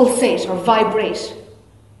pulsate or vibrate.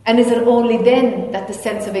 And is it only then that the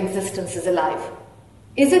sense of existence is alive?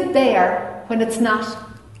 Is it there when it's not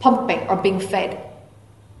pumping or being fed?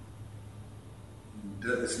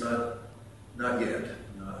 It's not yet.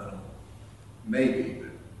 No, maybe,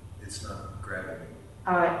 but it's not grabbing me.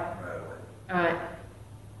 All right. Right away. All right.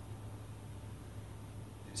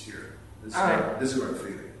 It's here. This is what I'm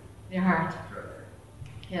feeling. Your heart. It's right there.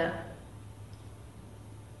 Yeah.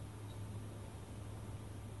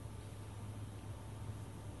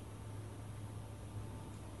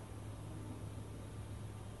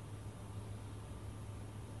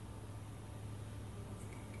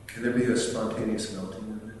 Can there be a spontaneous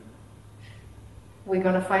melting of it? We're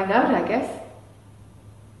going to find out, I guess.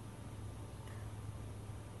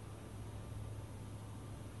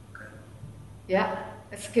 Okay. Yeah.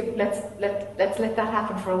 Let's let that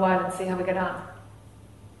happen for a while and see how we get on.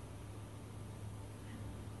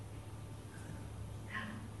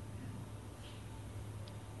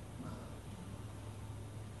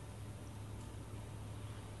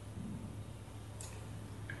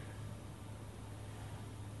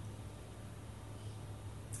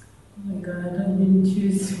 Oh my God, I didn't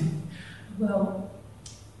choose. Well,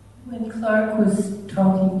 when Clark was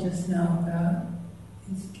talking just now about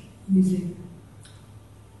his music,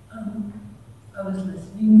 I was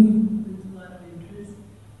listening with a lot of interest,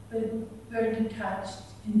 but very detached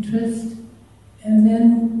interest. And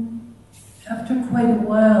then, after quite a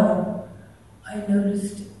while, I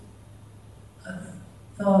noticed a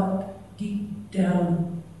thought deep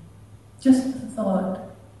down, just a thought.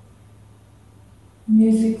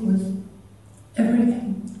 Music was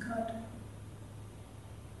everything, God.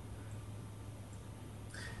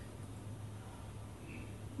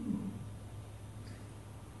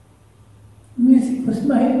 Music was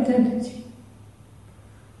my identity.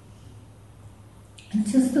 And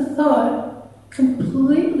just a thought,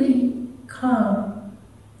 completely calm.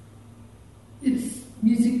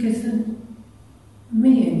 Music isn't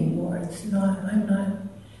me anymore. I'm not.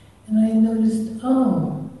 And I noticed,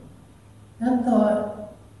 that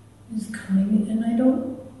thought is coming, and I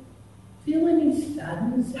don't feel any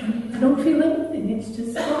sadness, and I don't feel anything. It's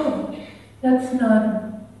just, that's not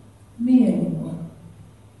me anymore.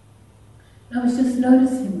 I was just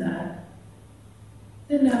noticing that.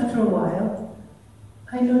 Then after a while,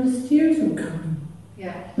 I noticed tears were coming.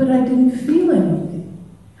 Yeah. But I didn't feel anything.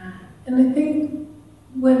 And I think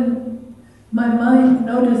when my mind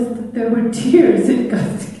noticed that there were tears, it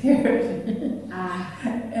got scared.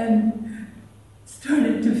 And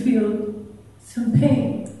started to feel some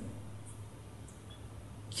pain.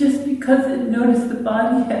 Just because it noticed the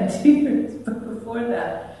body had tears, but before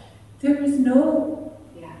that, there was no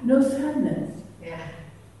sadness. Yeah.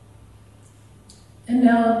 And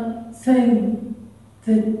now saying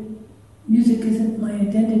that music isn't my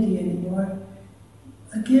identity anymore,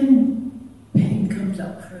 again, pain comes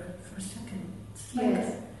up for a second. It's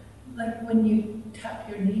like when you tap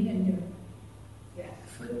your knee and your Yeah.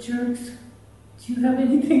 foot jerks. Do you have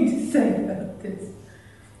anything to say about this?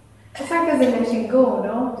 It's like there's a letting go,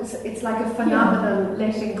 no? It's like a phenomenal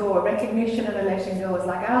letting go, a recognition and a letting go. It's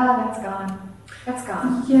like, that's gone. That's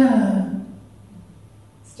gone. Yeah.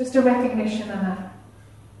 It's just a recognition and a...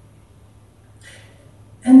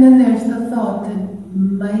 And then there's the thought that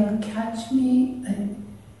might catch me,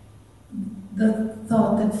 the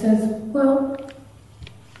thought that says, well,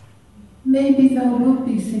 maybe thou wilt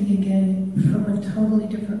be singing again from a totally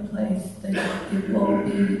different place, that it won't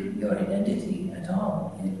be your identity at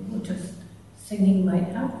all. It will just, singing might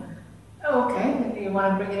happen. Oh, okay. Do you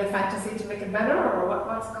want to bring in a fantasy to make it better, or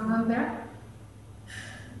what's going on there?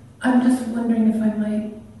 I'm just wondering if I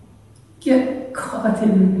might get caught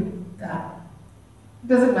in that.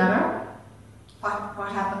 Does it matter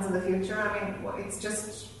what happens in the future? I mean, it's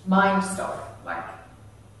just mind stuff, like...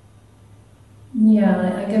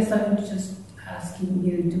 Yeah, I guess I'm just asking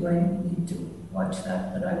you, do I need to watch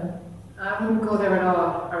that? But I wouldn't go there at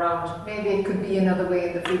all around. Maybe it could be another way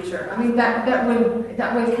in the future. I mean, that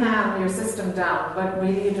will calm your system down, but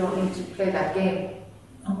really you don't need to play that game.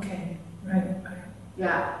 okay, right.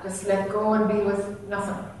 Yeah, just let go and be with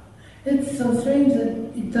nothing. It's so strange that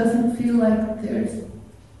it doesn't feel like there's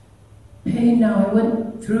pain now. I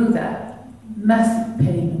went through that massive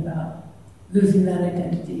pain about losing that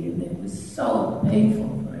identity, and it was so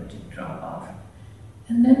painful for it to drop off.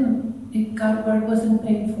 And then it got where it wasn't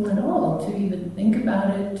painful at all to even think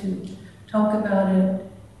about it, to talk about it.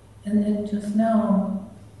 And then just now,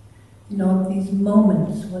 these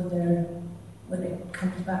moments when it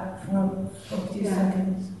comes back for a few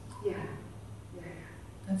seconds. Yeah.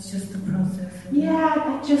 That's just the process. Yeah,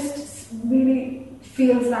 that just really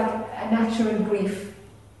feels like a natural grief.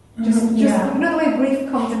 Just the way grief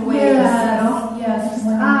comes in waves, Yes. There's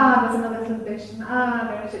another little bit, and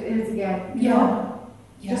there it is again. Yeah.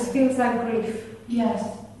 Just feels like grief. Yes,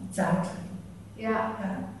 exactly.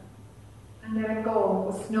 Yeah. And let it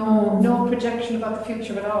go with no projection about the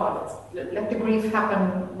future at all. Let the grief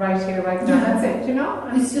happen right here, right now. Yeah. That's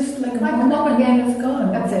it, It's just like might come up again. It's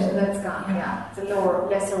gone. That's it, and then it's gone. Yeah. It's a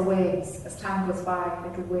lesser waves. As time goes by,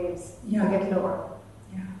 little waves. Yeah. They get lower.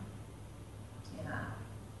 Yeah.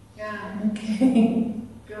 Yeah. Okay.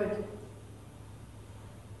 Good.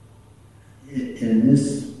 And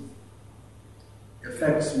this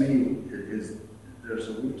affects me, there's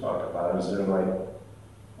what we've talked about, is they're like,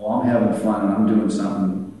 well, I'm having fun and I'm doing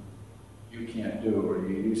something you can't do or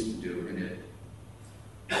you used to do, and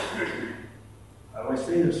how do I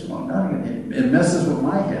say this? Well, it messes with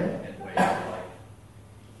my head in ways like,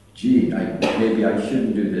 gee, maybe I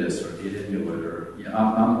shouldn't do this or get into it, or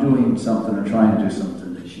I'm doing something or trying to do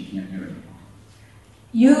something that she can't do anymore.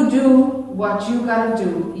 You do what you gotta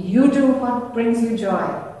do. You do what brings you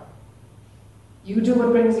joy. You do what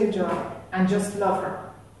brings you joy, and just love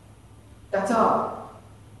her. That's all.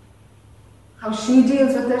 How she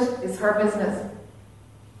deals with it is her business.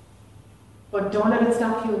 But don't let it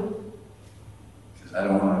stop you. Because I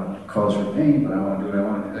don't want to cause her pain, but I want to do what I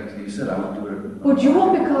want to do. Like you said, I want to do it. But you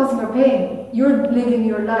won't be causing her pain. You're living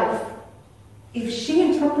your life. If she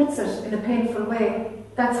interprets it in a painful way,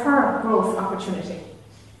 that's her growth opportunity.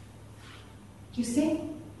 Do you see?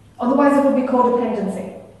 Otherwise it would be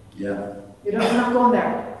codependency. Yeah. You're not going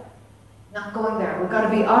there. Not going there. We've got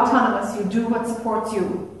to be autonomous. You do what supports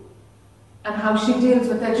you. And how she deals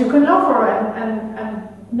with it. You can love her and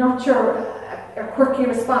nurture a quirky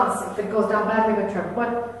response if it goes down badly with her.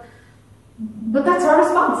 But that's her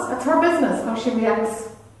response. That's her business, how she reacts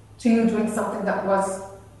to you doing something that was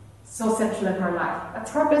so central in her life. That's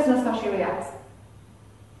her business, how she reacts.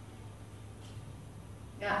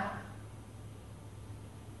 Yeah.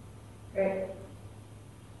 Great.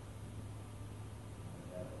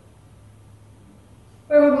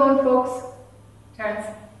 Where are we going, folks? Terence?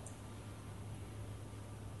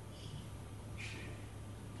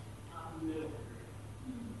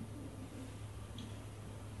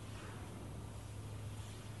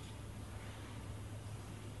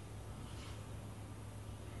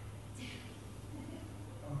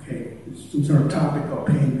 Okay, it's some sort of topical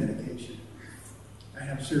pain medication. I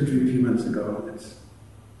had surgery a few months ago, and it's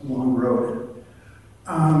a long road.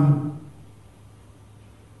 I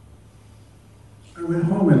went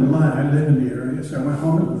home at lunch. I live in the area, so I went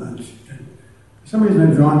home at lunch. And for some reason,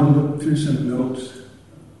 I'm drawn to look through some notes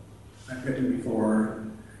I've written before.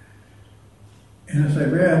 And as I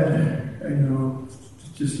read,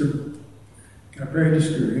 just got very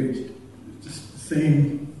discouraged. Just the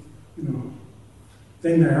same,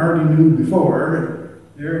 thing I already knew before.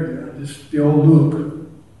 There, just the old loop.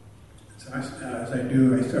 So as I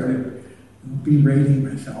do, I started berating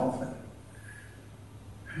myself.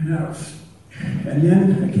 And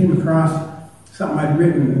then I came across something I'd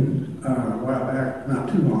written a while back, not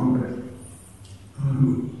too long, but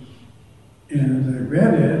and as I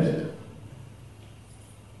read it,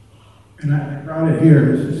 and I brought it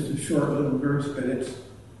here, it's just a short little verse, but it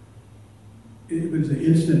was an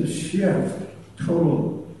instant shift,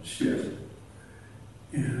 total shift,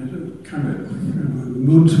 and kind of a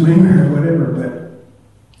mood swinger or whatever,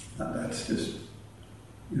 but that's just,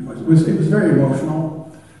 it was very emotional.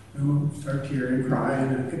 Start tearing, cry,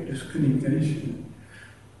 and I just couldn't even finish.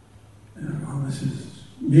 And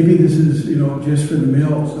maybe this is just for the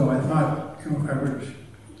mill. So I thought, if I were to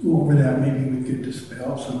go over that, maybe we could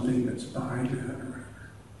dispel something that's behind that or whatever.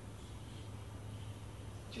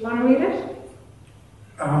 Do you want to read it?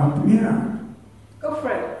 Yeah. Go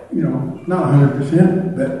for it. Not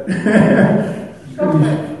 100%, but Go for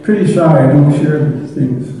it. Pretty shy. I don't share these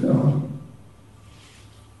things. So.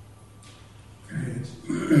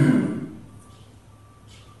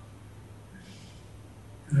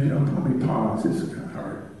 And I'll probably pause, it's kind of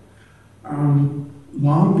hard.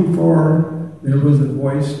 Long before there was a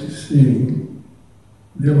voice to sing,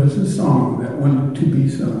 there was a song that wanted to be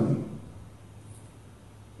sung.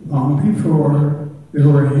 Long before there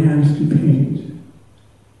were hands to paint,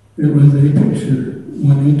 there was a picture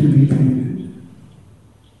wanting to be painted.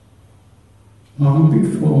 Long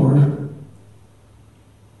before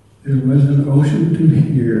there was an ocean to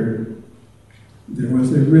hear, there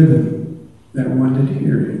was a rhythm that wanted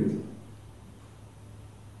hearing.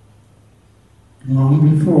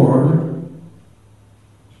 Long before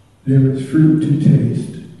there was fruit to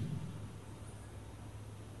taste,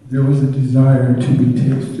 there was a desire to be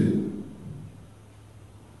tasted.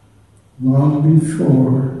 Long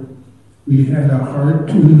before we had a heart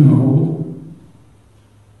to know,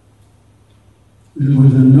 there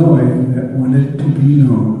was a knowing that wanted to be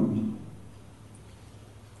known.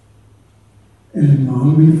 And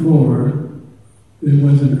long before, there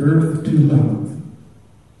was an earth to love.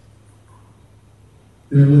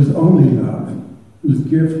 There was only love, whose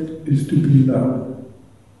gift is to be loved.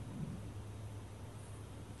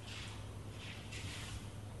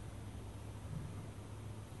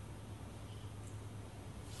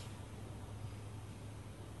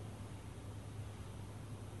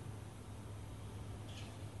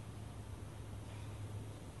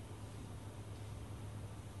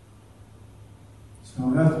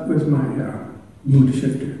 So that was my mood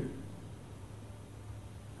shifter.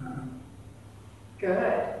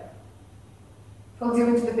 Good. Pulls you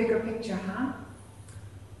into the bigger picture, huh?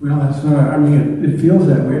 Well, that's not, it feels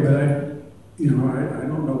that way, but I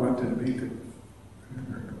don't know what to make of it.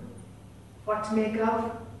 What to make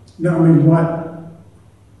of? No,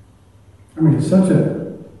 it's such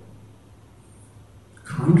a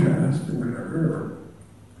contrast or whatever.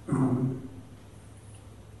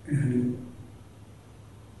 And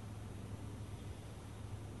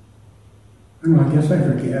I don't know, I guess I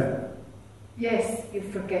forget. Yes, you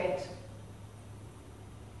forget.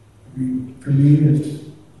 For me,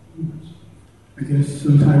 I guess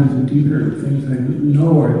sometimes the deeper things I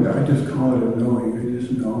know, or I just call it a knowing. I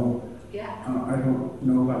just know. Yeah. I don't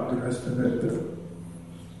know about the rest of it.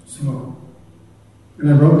 And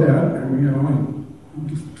I wrote that, in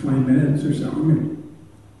just 20 minutes or something.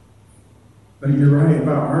 But you're right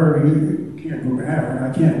about art. You can't go back.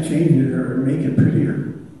 I can't change it or make it prettier.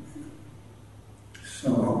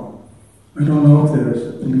 So I don't know if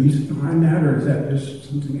there's beliefs behind that, or is that just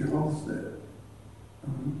something else that I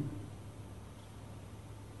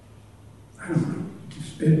don't know.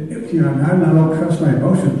 I don't trust my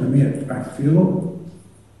emotions. I mean, if I feel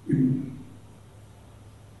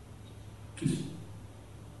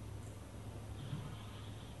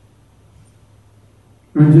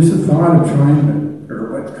just the thought of trying to,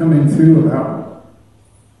 or what's coming through about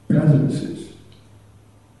presences,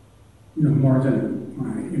 more than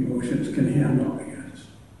my emotions can handle, I guess.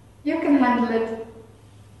 You can handle it.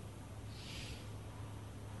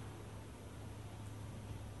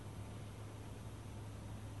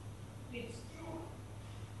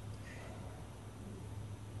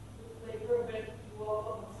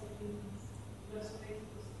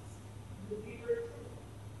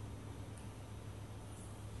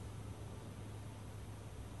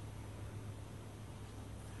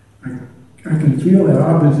 I can feel that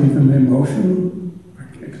obviously from the emotion.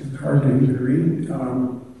 It's hard to even read.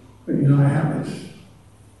 But I have this.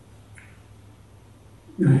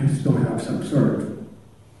 I still have some sort of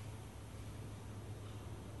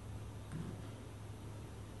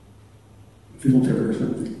filter or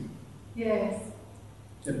something. Yes.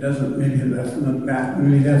 It doesn't. Maybe that's not bad.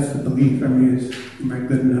 Maybe that's the belief. Am I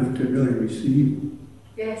good enough to really receive?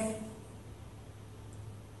 Yes.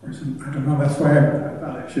 I don't know, that's why I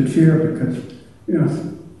thought I should share, because,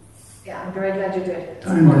 Yeah, I'm very glad you did. It's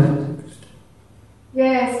time important. is,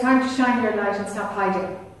 Yeah, it's time to shine your light and stop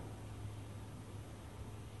hiding.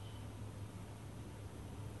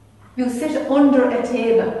 You sit under a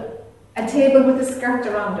table with a skirt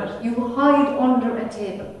around it. You hide under a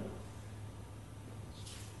table.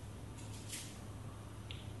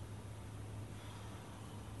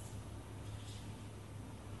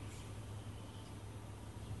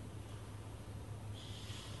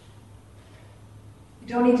 You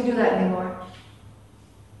don't need to do that anymore.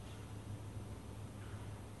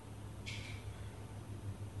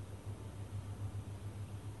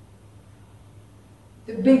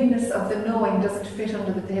 The bigness of the knowing doesn't fit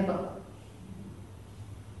under the table.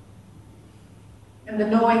 And the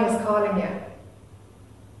knowing is calling you.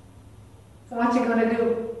 So what are you going to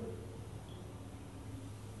do?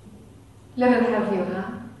 Let it have you,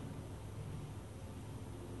 huh?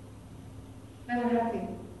 Let it have you.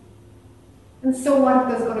 And so what if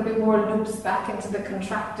there's going to be more loops back into the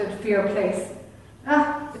contracted fear place?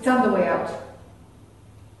 It's on the way out.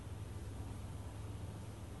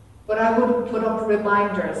 But I wouldn't put up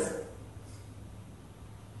reminders.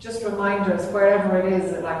 Just reminders wherever it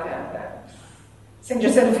is, like send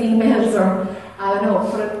yourself emails, or I don't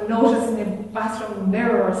know, put a notice in your bathroom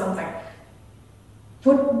mirror or something.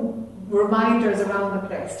 Put reminders around the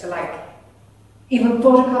place to even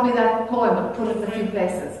photocopy that poem and put it in a few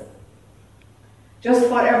places. Just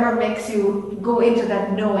whatever makes you go into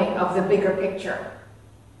that knowing of the bigger picture.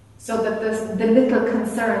 So that the little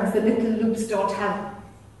concerns, the little loops don't have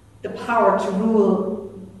the power to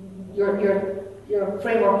rule your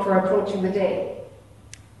framework for approaching the day.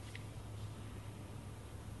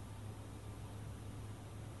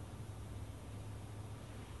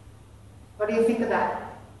 What do you think of that?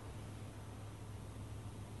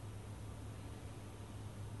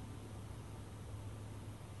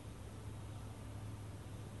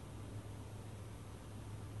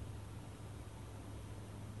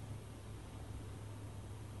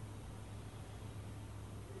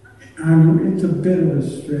 it's a bit of a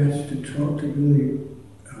stretch to try to really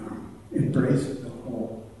embrace the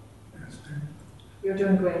whole aspect. You're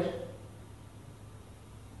doing great.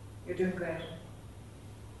 You're doing great.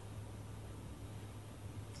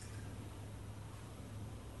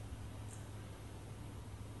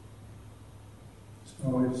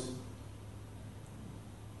 So it's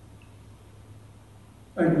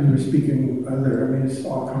like we were speaking other, it's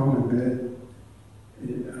all common, but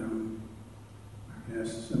I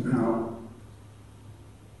guess somehow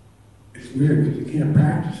it's weird because you can't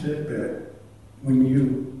practice it, but when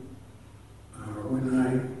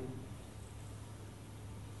I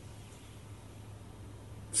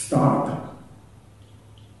stop,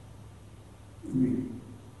 and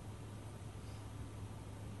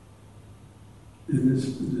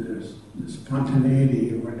this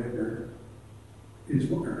spontaneity or whatever is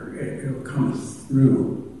where it'll come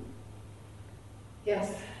through.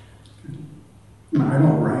 Yes. I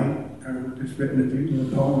don't write. I've just written a few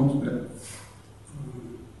little poems, but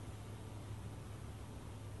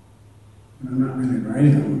I'm not really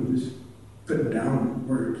writing them. I'm just putting down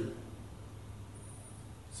words.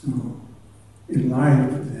 So in life,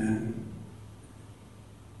 then,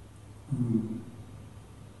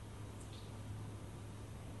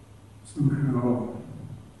 somehow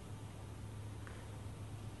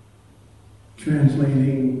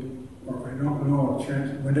translating, or I don't know,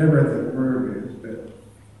 whatever the word is, but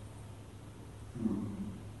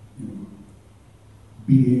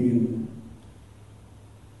being,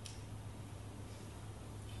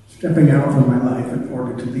 stepping out from my life in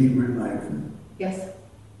order to lead my life. Yes.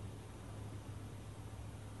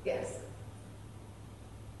 Yes.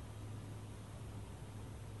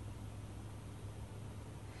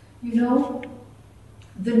 You know,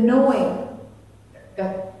 the knowing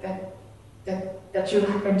that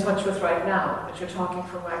you're in touch with right now, that you're talking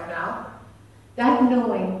from right now, that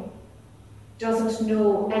knowing doesn't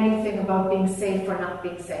know anything about being safe or not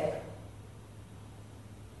being safe.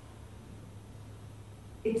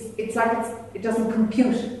 It's like it doesn't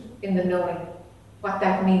compute in the knowing what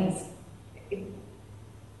that means.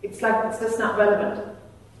 It's like it's just not relevant.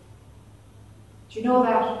 Do you know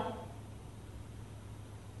that?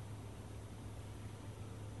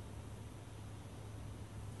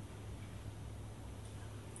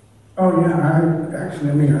 Oh yeah,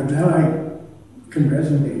 that I can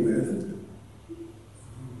resonate with.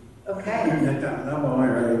 Okay. And at that level,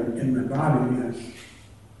 in my body, yes.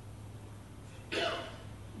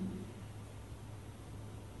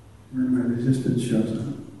 Where my resistance shows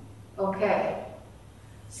up. Okay.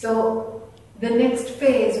 So the next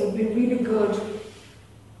phase would be really good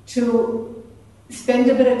to spend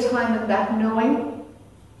a bit of time in that knowing,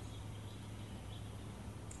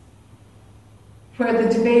 where the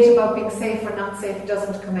debate about being safe or not safe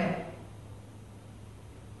doesn't come in.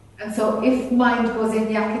 And so if mind goes in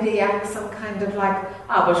yakety yak, some kind of like,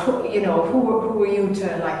 but who are you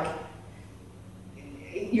to like,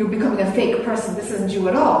 you're becoming a fake person, this isn't you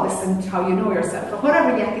at all, this isn't how you know yourself, or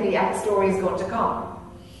whatever yakety yak story is going to come,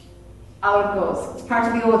 out it goes. It's part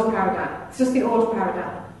of the old paradigm. It's just the old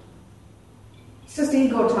paradigm. It's just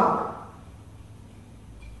ego talk.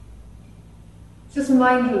 It's just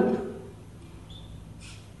mind loop.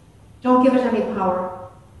 Don't give it any power.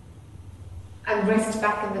 And rest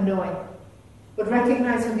back in the knowing. But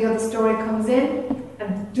recognize when the other story comes in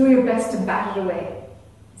and do your best to bat it away.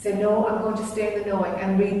 Say, no, I'm going to stay in the knowing,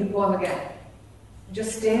 and read the poem again.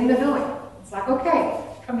 Just stay in the knowing. It's like, okay,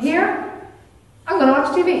 from here, I'm going to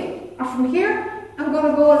watch TV. Or from here, I'm going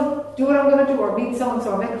to go and do what I'm going to do, or meet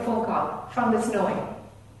so-and-so, or make a phone call from this knowing.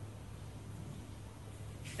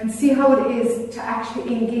 And see how it is to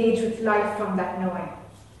actually engage with life from that knowing.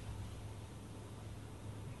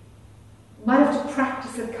 Might have to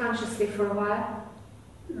practice it consciously for a while.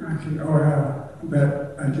 I think,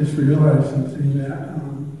 but I just realized something that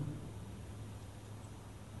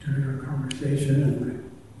during our conversation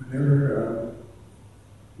and whenever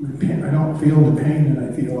I don't feel the pain that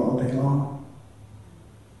I feel all day long.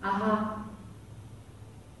 I'm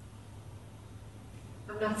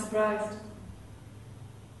not surprised.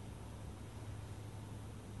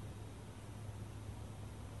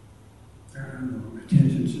 I don't know, my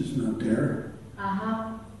attention's just not there.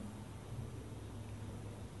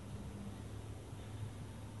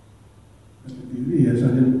 But the beauty is I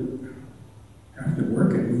didn't have to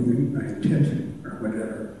work at moving my attention or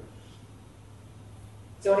whatever.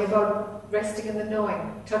 It's only about resting in the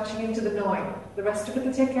knowing, touching into the knowing. The rest of it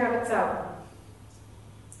will take care of itself.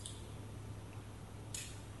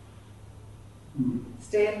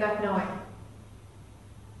 Stay in that knowing.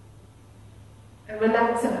 And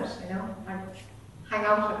relax in it, like hang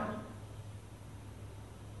out in it.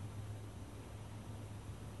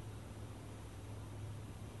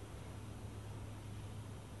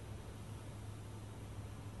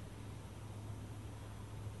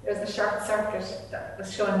 There's the sharp circuit that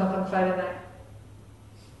was showing up on Friday night.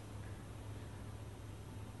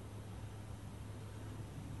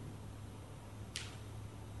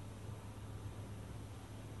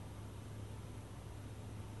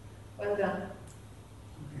 Well done.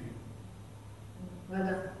 Okay. Well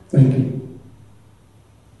done. Thank you.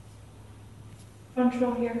 Front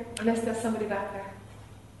row here, unless there's somebody back there.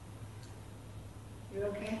 You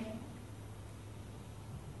okay?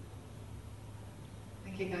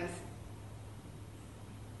 Thank you, guys.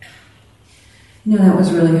 That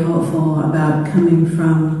was really helpful about coming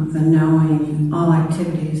from the knowing, all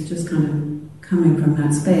activities, just kind of coming from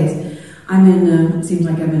that space. It seems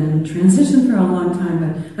like I've been in a transition for a long time,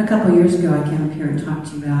 but a couple of years ago I came up here and talked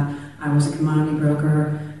to you about, I was a commodity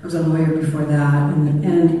broker, I was a lawyer before that,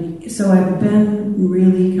 and so I've been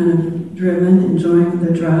really kind of driven, enjoying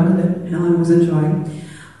the drug that Helen was enjoying.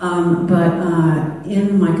 But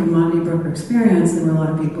in my commodity broker experience, there were a lot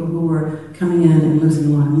of people who were coming in and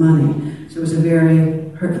losing a lot of money. So it was a very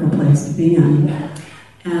hurtful place to be in.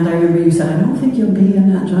 And I remember you said, I don't think you'll be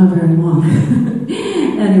in that job very long.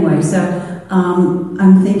 Anyway, so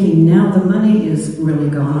I'm thinking now the money is really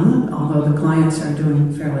gone, although the clients are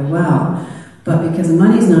doing fairly well. But because the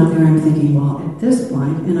money's not there, I'm thinking, well, at this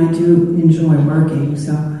point, and I do enjoy working,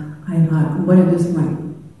 so I thought, what at this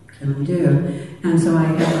point can I do? And so I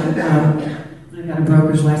got a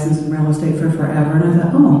broker's license in real estate for forever, and I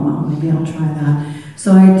thought, well, maybe I'll try that.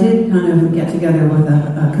 So I did kind of get together with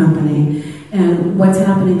a company, and what's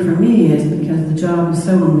happening for me is because the job is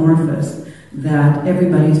so amorphous that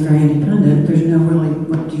everybody's very independent, there's no really,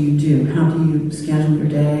 what do you do? How do you schedule your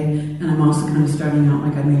day? And I'm also kind of starting out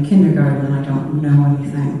like I'm in kindergarten and I don't know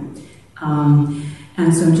anything.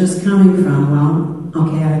 And so just coming from, well,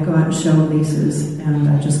 okay, I go out and show leases and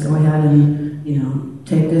I just go ahead and,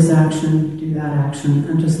 take this action, do that action,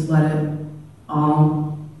 and just let it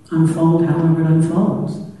all unfold however it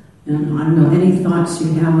unfolds. And I don't know, any thoughts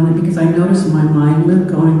you have on it, because I notice my mind loop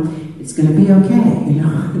going, it's going to be okay,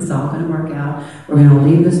 it's all going to work out. We're going to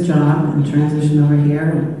leave this job and transition over here,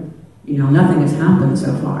 and, nothing has happened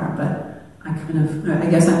so far, but I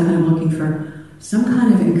guess I'm kind of looking for some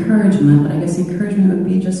kind of encouragement, but I guess encouragement would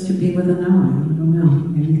be just to be with the knowing. I don't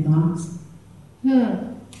know. Any thoughts?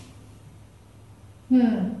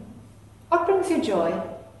 What brings you joy?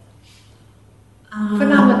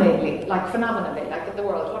 Phenomenally, like in the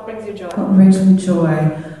world, what brings you joy? What brings me joy?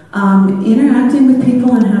 Interacting with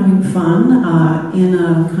people and having fun in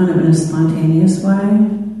a kind of in a spontaneous way.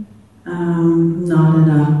 Not in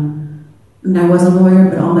a. And I was a lawyer,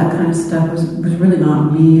 but all that kind of stuff was really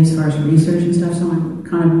not me as far as research and stuff. So I'm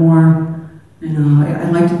kind of more, I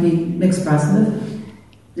like to be expressive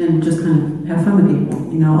and just kind of have fun with people.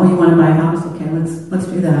 Oh, you want to buy a house? Okay, let's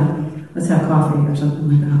do that. Let's have coffee or something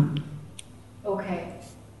like that. Okay.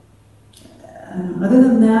 Other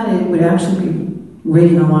than that, it would actually be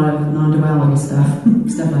reading a lot of non-duality stuff,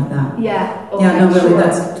 stuff like that. Yeah. Okay, Yeah, no, really, sure.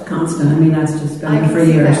 that's constant. I mean, that's just I been can for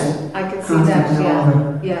see years. that. I can see Constant that. all Yeah.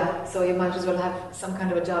 over. Yeah. So you might as well have some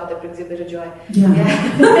kind of a job that brings you a bit of joy. Yeah.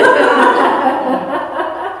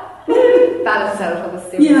 Balance out all the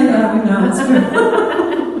serious. Yeah, I know, it's true.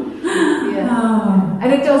 Yeah. Oh.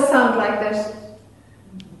 And it does sound like that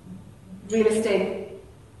real estate,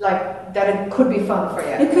 like that it could be fun for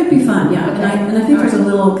you. It could be fun, yeah. Okay. And I think there's a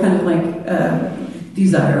little kind of like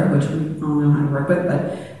desire, which we all know how to work with, but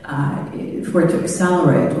for it to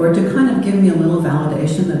accelerate or to kind of give me a little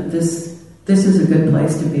validation that this is a good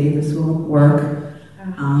place to be, this will work.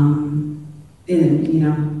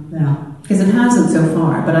 Because it hasn't so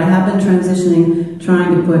far, but I have been transitioning,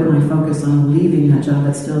 trying to put my focus on leaving that job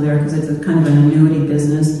that's still there, because it's a kind of an annuity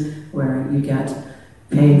business where you get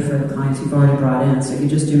paid for the clients you've already brought in, so you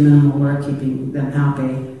just do minimal work, keeping them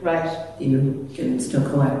happy. Right. You can still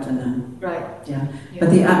collect, and then Right. yeah.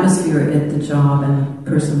 But the atmosphere at the job and the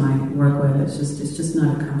person I work with, it's just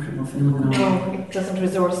not a comfortable feeling at all. No, it doesn't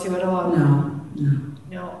resource you at all. No.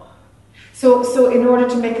 No. So in order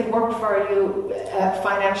to make it work for you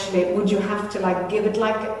financially, would you have to give it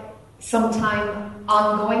some time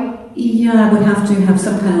ongoing? Yeah, I would have to have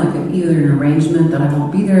some kind of either an arrangement that I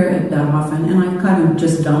won't be there that often, and I've kind of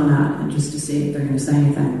just done that, and just to see if they're going to say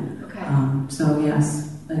anything. Okay. So yes,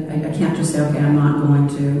 I can't just say, okay, I'm not going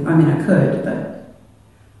to. I mean, I could, but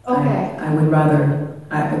okay. I would rather.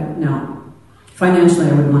 No, financially,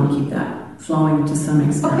 I would want to keep that flowing to some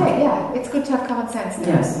extent. Okay, yeah, it's good to have common sense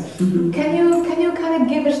there. Yes. Mm-hmm. Can you kind of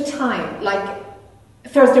give it time? Like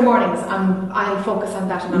Thursday mornings, I'll focus on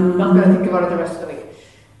that, and I'm not going to think about it the rest of the week.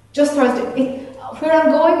 Just Thursday. Where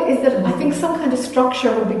I'm going is that I think some kind of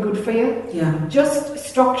structure would be good for you. Yeah. Just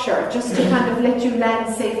structure, just to kind of let you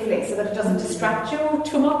land safely, so that it doesn't distract you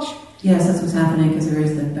too much. Yes, that's what's happening, because there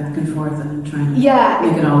is the back and forth, and I'm trying to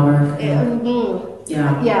make it all work.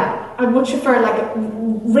 Yeah. I would prefer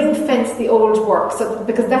ring fence the old work,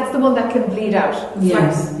 because that's the one that can bleed out.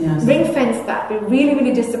 Yes. Ring fence that. Be really,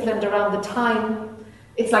 really disciplined around the time.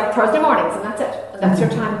 It's like Thursday mornings, and that's it. And that's your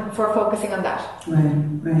time for focusing on that.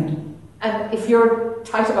 Right. And if you're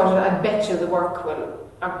tight about it, I bet you the work will.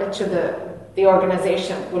 I bet you the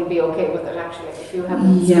organisation will be okay with it. Actually, if you have.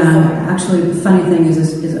 Yeah. Actually, the funny thing is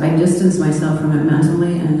I distance myself from it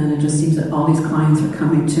mentally, and then it just seems that all these clients are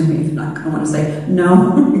coming to me. I want to say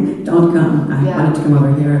no, don't come. I wanted to come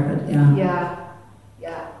over here, but yeah.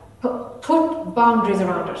 Yeah. Put boundaries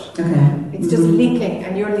around it. Okay. It's just leaking,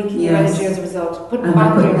 and you're leaking your energy as a result. Put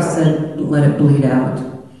boundaries around it. Let it bleed out.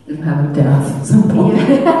 It'll have a death at some point.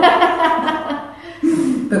 Yeah.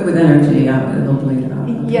 But with energy, it'll bleed out.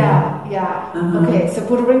 Okay. Yeah. Okay, so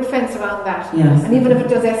put a ring fence around that. Yes. And even if it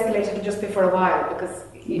does escalate, it'll just be for a while, because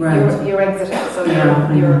you're exiting, so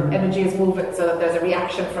your energy is moving, so that there's a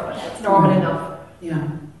reaction from it. It's normal enough. Yeah.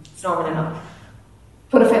 It's normal enough.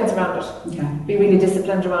 Put a fence around it. Okay. Be really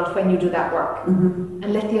disciplined around when you do that work. Mm-hmm.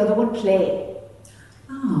 And let the other one play.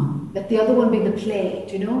 Oh. Let the other one be the play,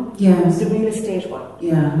 do you know? Yes. The real estate one.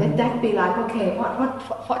 Yeah. Let that be okay,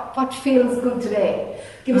 what feels good today?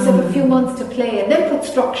 Give yourself a few months to play, and then put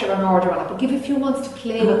structure and order on it, but give you a few months to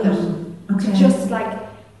play with it. Okay. Just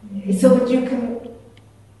so that you can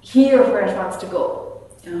hear where it wants to go.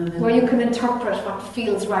 Where you can interpret what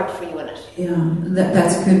feels right for you in it. Yeah,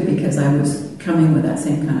 that's good, because I was coming with that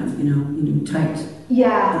same kind of, tight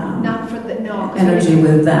not for the energy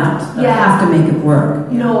with that. I have to make it work.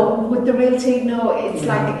 Yeah. No, with the realty, it's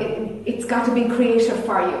it's got to be creative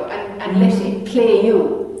for you, and let it play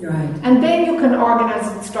you. Right. And then you can organise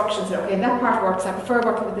instructions. Okay, that part works. I prefer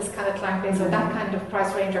working with this kind of client base or that kind of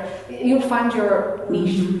price range. You'll find your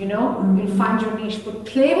niche. You'll find your niche, but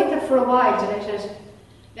play with it for a while to let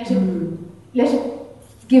it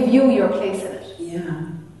give you your place in it. Yeah,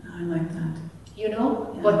 I like that.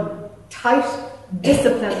 But tight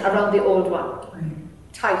discipline around the old one. Right.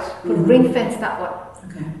 Tight. Put ring fence that one.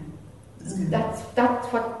 Okay. That's good. That's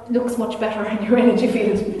what looks much better in your energy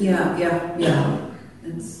field. Yeah.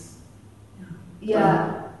 It's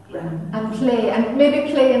and play, and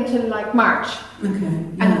maybe play until March. Okay.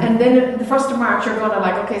 And then the 1st of March you're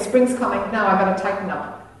gonna okay, spring's coming, now I gotta tighten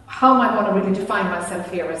up. How am I gonna really define myself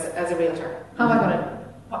here as a realtor? How am I gonna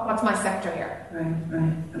what's my sector here? Right.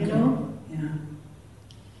 Okay. You know? Yeah.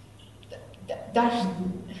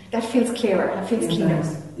 That feels clearer. That feels cleaner.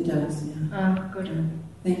 It does, yeah. Good.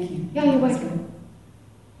 Thank you. Yeah, you're welcome.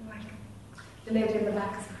 You're welcome. The lady in the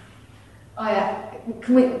back. Oh yeah.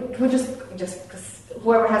 Can we just because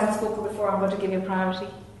whoever hasn't spoken before, I'm going to give you priority.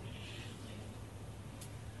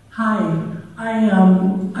 Hi,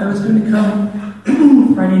 I was going to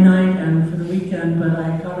come Friday night and for the weekend, but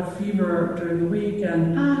I got a fever during the week,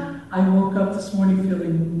 and I woke up this morning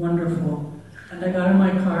feeling wonderful. And I got in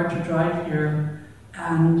my car to drive here,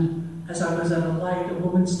 and as I was at a light, a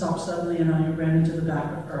woman stopped suddenly, and I ran into the back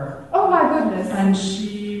of her. Oh my goodness! And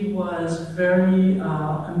she was very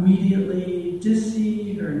immediately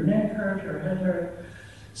dizzy. Her neck hurt, her head hurt.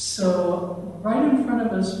 So right in front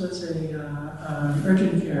of us was an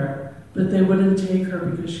urgent care, but they wouldn't take her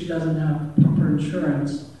because she doesn't have proper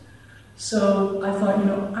insurance. So I thought,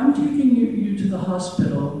 I'm taking you to the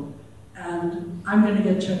hospital, and I'm going to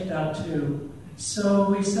get checked out too. So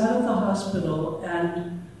we sat at the hospital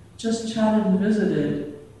and just chatted and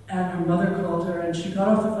visited, and her mother called her, and she got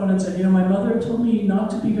off the phone and said, my mother told me not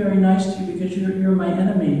to be very nice to you because you're my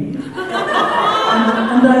enemy.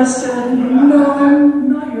 And I said, no,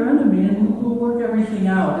 I'm not your enemy, and we'll work everything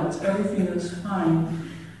out. Everything is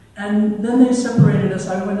fine. And then they separated us.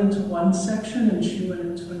 I went into one section, and she went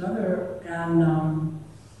into another, and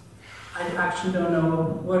I actually don't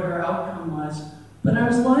know what her outcome was. But I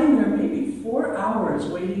was lying there maybe 4 hours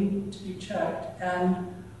waiting to be checked, and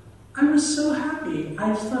I was so happy. I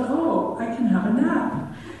just thought, I can have a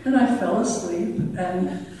nap. And I fell asleep, and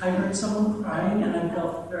I heard someone crying, and I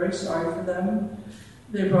felt very sorry for them.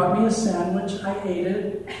 They brought me a sandwich, I ate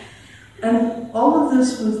it. And all of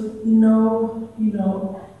this with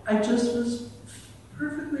I just was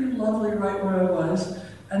perfectly lovely right where I was.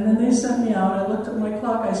 And then they sent me out. I looked at my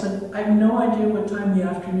clock. I said, I have no idea what time the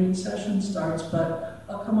afternoon session starts, but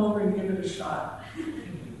I'll come over and give it a shot.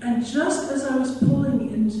 And just as I was pulling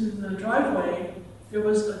into the driveway, there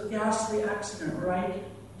was a ghastly accident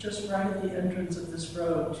just right at the entrance of this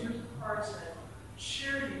road. 2 cars had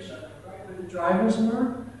sheared each other right where the drivers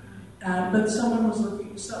were. But someone was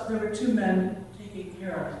looking, so there were 2 men taking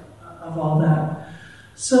care of all that.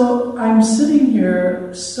 So I'm sitting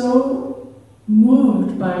here so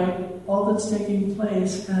moved by all that's taking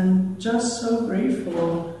place, and just so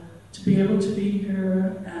grateful to be able to be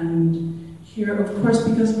here and here, of course,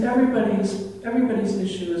 because everybody's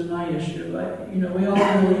issue is my issue. We all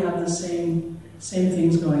really have the same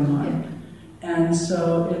things going on, and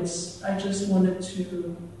so I just wanted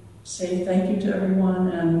to say thank you to everyone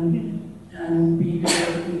and be here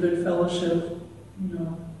in good fellowship.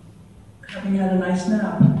 Having had a nice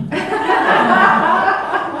nap.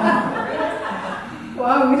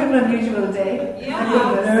 Wow, we had an unusual day.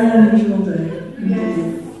 Yeah, very unusual day. Yes.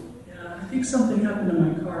 Yeah, I think something happened in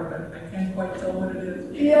my car, but I can't quite tell what it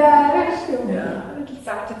is. Yeah, sure. Yeah. It'll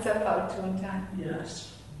sort itself out too in time.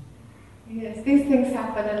 Yes. Yes, these things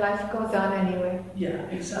happen and life goes on anyway. Yeah,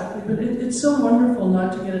 exactly. But it's so wonderful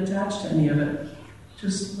not to get attached to any of it.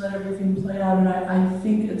 Just let everything play out. And I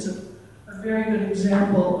think it's a very good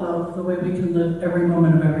example of the way we can live every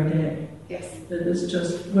moment of every day. Yes. That it's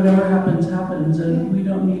just whatever happens, happens, and we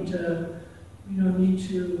don't need to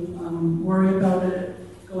worry about it,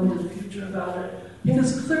 go into the future about it.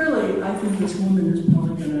 Because clearly, I think this woman is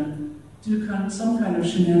probably going to do some kind of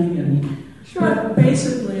shenanigan. Sure. But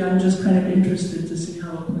basically, I'm just kind of interested to see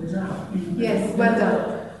how it plays out. Yes, well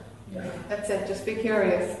done. Yeah. That's it, just be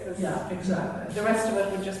curious. Yeah, exactly. The rest of it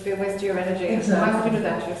would just be a waste of your energy. Exactly. Why would you do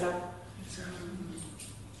that to yourself? Exactly.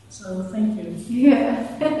 So, thank you. Yeah,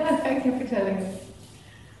 thank you for telling us.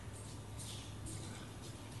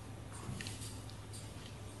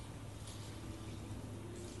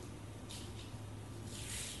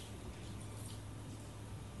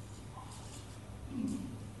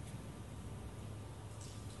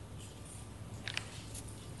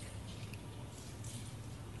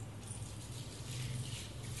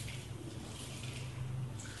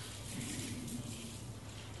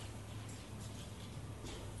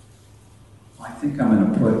 I think I'm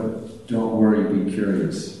going to put "Don't worry, be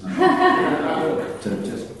curious" to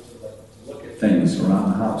just look at things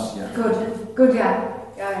around the house. Yeah. Good, yeah.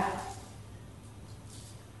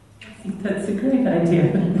 I think that's a great idea.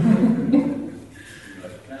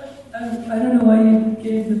 I don't know why you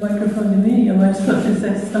gave the microphone to me. Am I supposed to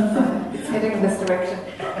say something? It's heading in this direction.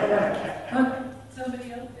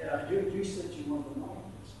 Somebody else? Yeah, you said you wanted to know.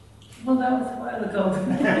 Well, that was a while ago.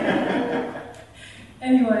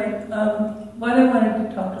 Anyway, what I wanted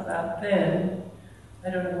to talk about then, I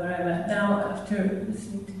don't know where I'm at now after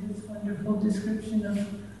listening to this wonderful description of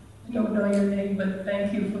don't know your name, but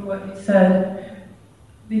thank you for what you said,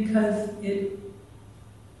 because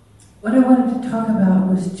what I wanted to talk about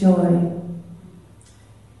was joy.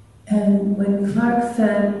 And when Clark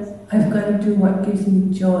said, I've got to do what gives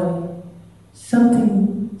me joy,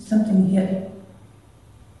 something hit.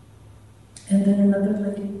 And then another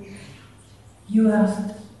lady, you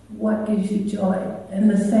asked, what gives you joy? And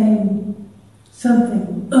the same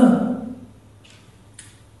something,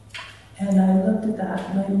 And I looked at that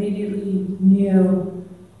and I immediately knew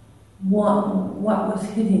what was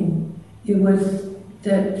hitting. It was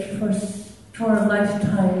that for a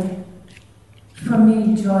lifetime, for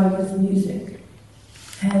me, joy was music.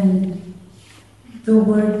 And the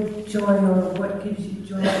word joy, or what gives you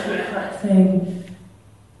joy, that saying,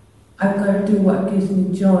 I've got to do what gives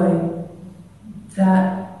me joy,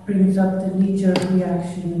 that brings up the knee-jerk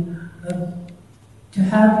reaction of, to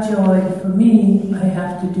have joy, for me, I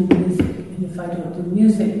have to do music. And if I don't do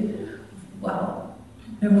music, well,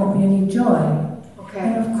 there won't be any joy. Okay.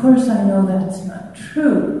 And of course I know that's not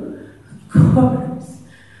true. Of course.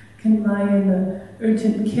 Can lie in the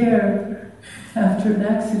urgent care after an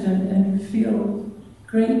accident and feel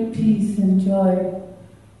great peace and joy.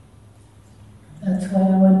 That's why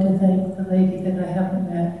I want to thank the lady that I haven't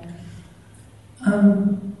met.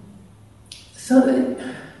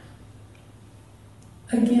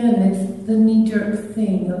 Again, it's the knee-jerk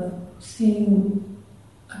thing of seeing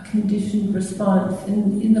a conditioned response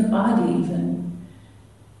in the body even,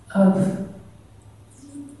 of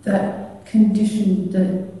that condition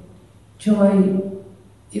that joy,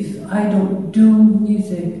 if I don't do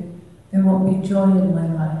music, there won't be joy in my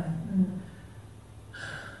life.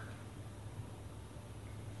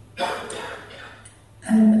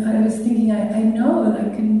 And I was thinking, I know that I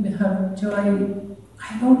can have joy.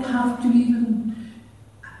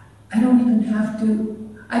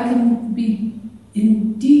 I can be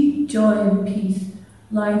in deep joy and peace,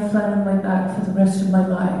 lying flat on my back for the rest of my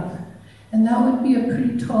life. And that would be a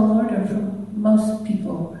pretty tall order for most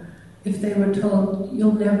people if they were told,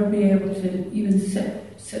 you'll never be able to even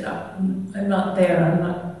sit up. I'm not there,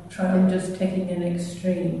 I'm just taking an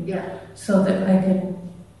extreme. Yeah. So that I can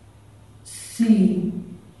see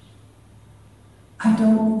I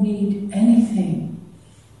don't need anything,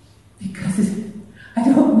 because I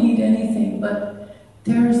don't need anything, but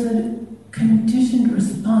there's a conditioned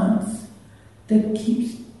response that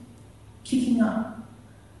keeps kicking up,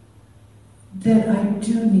 that I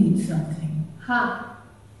do need something. I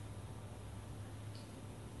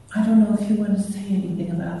don't know if you want to say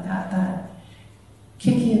anything about that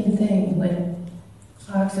kick-in thing when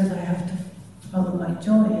Clark says I have to follow my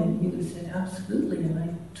joy, and you said absolutely, and I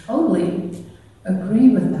totally agree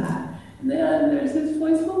with that. And then there's this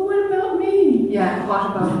voice, well, what about me? Yeah, what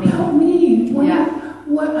about me? What about me? Yeah.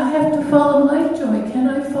 I have to follow my joy. Can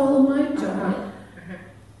I follow my joy?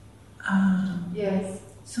 Yes.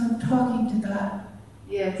 So I'm talking to that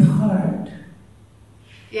Yes. part.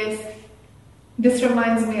 Yes. This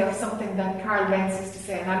reminds me of something that Carl Benz used to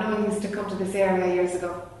say, and I know he used to come to this area years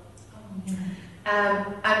ago.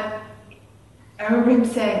 And I remember him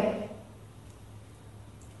saying,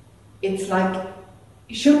 it's like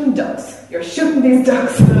shooting ducks. You're shooting these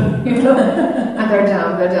ducks, you know, and they're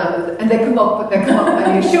down, and they come up,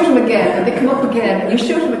 and you shoot them again, and they come up again, and you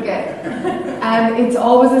shoot them again. And it's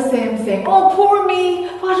always the same thing. Oh, poor me,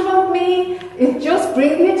 what about me? It just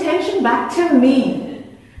brings the attention back to me,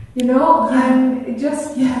 you know, and it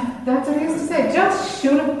just, that's what he used to say, just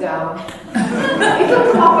shoot it down.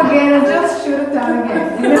 It'll come up again, and just shoot it down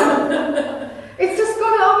again, you know. It's just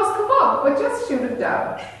going to always come up, but just shoot it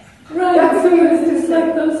down. Right, That's so what he used to it's say.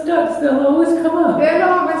 like those ducks, they'll always come up. They'll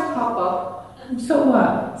always pop up. So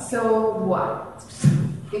what? So what?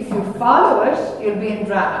 If you follow it, you'll be in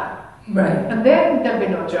drama. Right. And then there'll be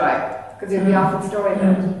no joy, because you'll be off in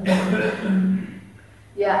storyland.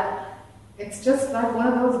 Yeah. It's just like one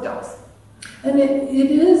of those ducks. And it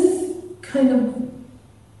is kind of,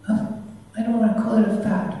 I don't want to call it a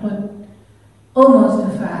fact, but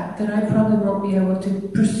almost a fact that I probably won't be able to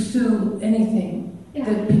pursue anything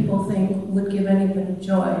that people think would give anybody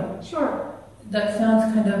joy. Sure. That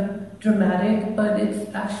sounds kind of dramatic, but it's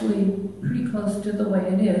actually pretty close to the way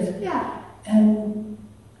it is. Yeah. And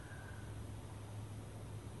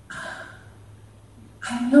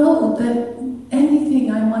I know that anything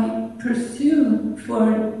I might pursue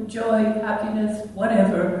for joy, happiness,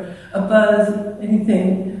 whatever, a buzz,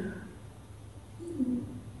 anything,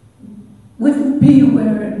 wouldn't be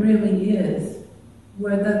where it really is.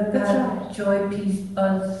 Where that right. joy, peace,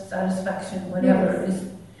 buzz, satisfaction, whatever is,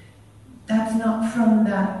 that's not from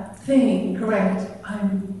that thing. Correct.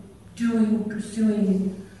 I'm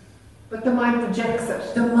pursuing But the mind projects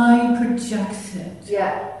it. The mind projects it.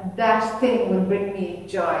 Yeah, that thing will bring me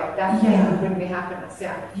joy. That thing will bring me happiness.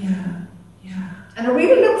 Yeah. Yeah. Yeah. And it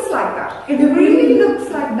really looks like that. It really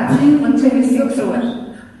looks like that until you see through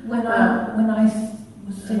it. When I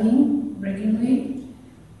was singing regularly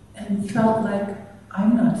and felt like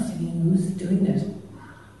I'm not singing, who's doing it?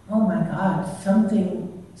 Oh my God,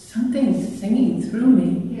 something's singing through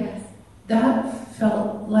me. Yes. That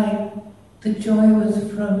felt like the joy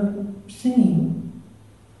was from singing.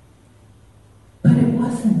 But it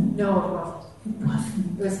wasn't. No, it wasn't. It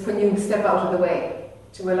wasn't. It was when you step out of the way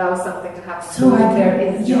to allow something to happen. So there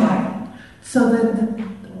is joy. yeah. So that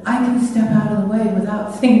I can step out of the way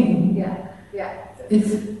without singing. Yeah. Yeah.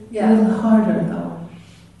 It's a little harder though.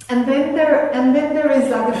 And then there is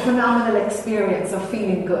like a phenomenal experience of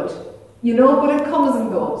feeling good. You know, but it comes and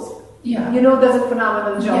goes. Yeah. You know, there's a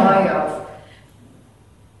phenomenal joy of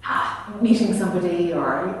meeting somebody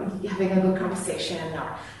or having a good conversation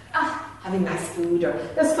or having nice food or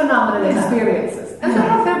there's phenomenal experiences. And they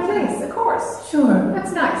have their place, of course. Sure.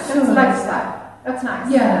 That's nice. Sure. That's lifestyle. That's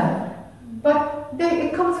nice. Yeah. But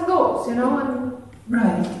it comes and goes, you know, and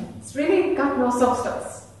Right. it's really got no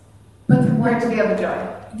substance. But Compared to the other joy.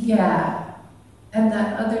 yeah. And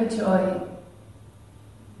that other joy,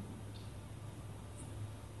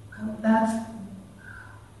 well, that's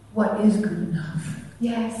what is good enough.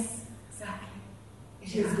 Yes, exactly.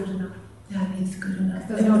 It is good enough. That is good enough.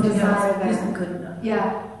 There's no Everything desire else there. isn't good enough.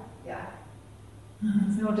 Yeah. Mhm.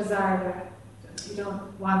 There's no desire there. You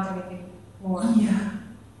don't want anything more. Yeah.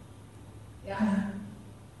 Yeah.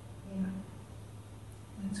 Yeah.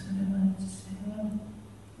 That's what I wanted to say.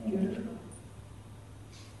 Beautiful.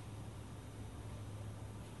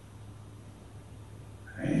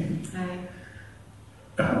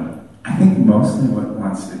 I think mostly what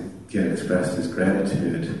wants to get expressed is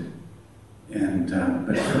gratitude. And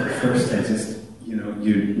but first, I just,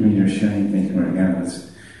 when you're sharing, thinking right now, I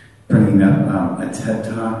was bringing up a TED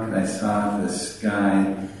talk. I saw this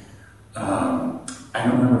guy. I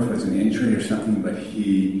don't remember if it was an injury or something, but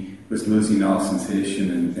he was losing all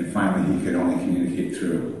sensation, and finally he could only communicate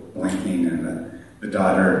through blinking. And the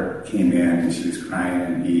daughter came in, and she was crying,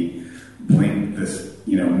 and he blinked this,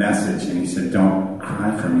 message, and he said, "Don't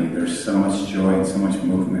cry for me. There's so much joy and so much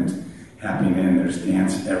movement happening. There's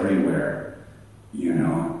dance everywhere.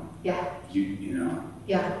 Yeah.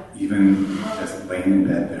 Yeah. Even just laying in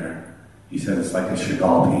bed there." He said it's like a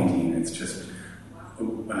Chagall painting. It's just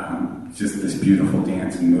this beautiful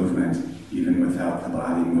dance and movement, even without the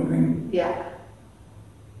body moving. Yeah.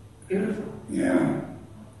 Beautiful. Yeah.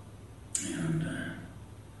 And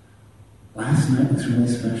last night was really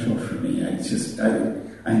special for me.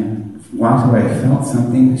 I walked away, I felt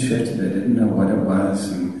something shifted. I didn't know what it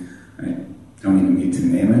was, and I don't even need to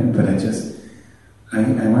name it, but I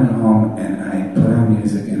went home and I put on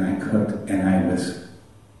music and I cooked and I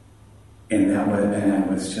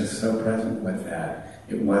was just so present with that.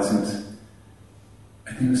 It wasn't,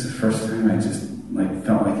 I think it was the first time I just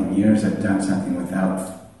felt like in years I've done something without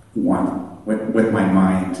with my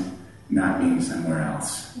mind not being somewhere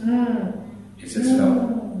else. It just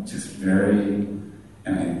felt just very,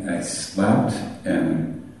 and I slept,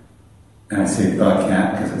 and I say the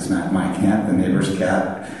cat because it's not my cat, the neighbor's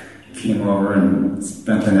cat came over and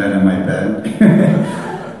spent the night on my bed.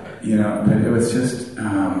 But it was just,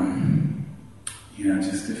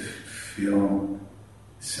 just to feel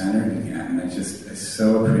centered again. And I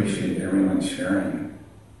so appreciate everyone sharing.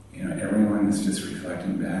 Everyone is just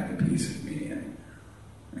reflecting back a piece of me,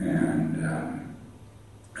 and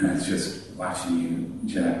it's just watching you,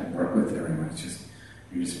 Jack, work with everyone.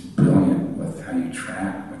 You're just brilliant with how you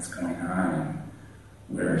track what's going on and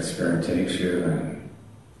where spirit takes you. And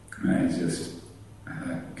I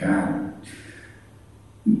thought, God,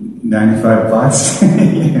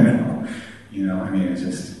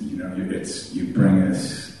 $95, you bring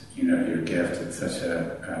us, your gift at such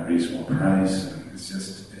a reasonable price. And it's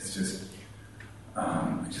just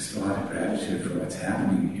a lot of gratitude for what's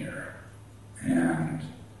happening here. And,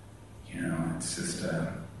 it's just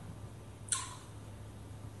a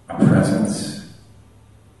presence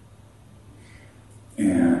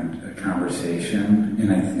and a conversation,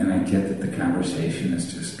 and I get that the conversation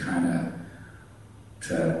is just kind of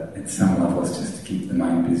at some level, it's just to keep the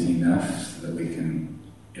mind busy enough so that it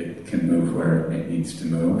can move where it needs to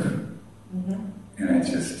move. Mm-hmm. And it's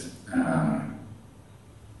just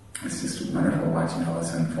wonderful watching all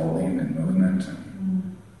this unfolding and movement.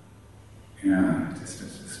 And, just a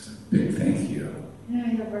big thank you.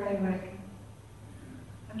 Yeah, you're very welcome.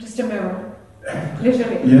 I'm just a mirror.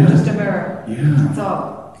 Literally, Yeah. I'm just a mirror. Yeah. That's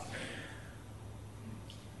all.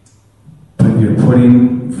 But you're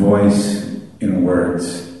putting voice in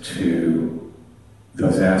words to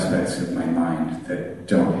those aspects of my mind that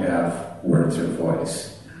don't have words or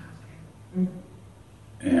voice.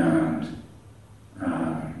 And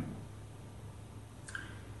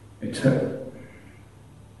it took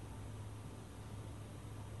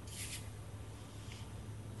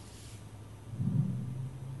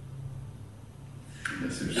I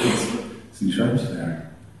guess there's some charge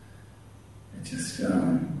there. It just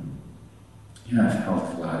I've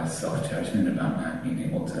felt a lot of self-judgment about not being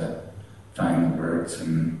able to find the words,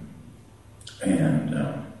 and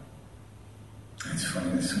it's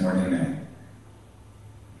funny, this morning I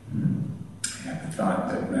had the thought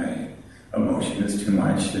that my emotion was too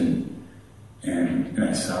much, and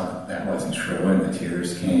I saw that wasn't true, and the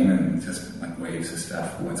tears came, and just like waves of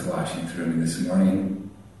stuff was washing through me this morning,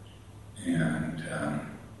 and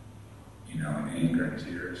and anger and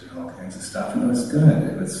tears and all kinds of stuff, and it was good.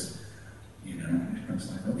 It was, I was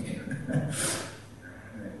like, okay.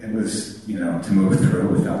 It was, to move through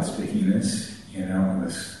without stickiness, it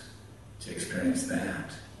was to experience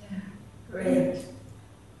that. Yeah, great.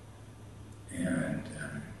 And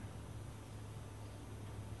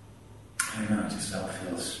I don't know, it just all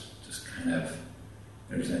feels just kind of,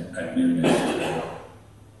 there's a newness.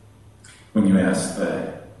 When you ask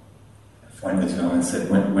one of the gentlemen said,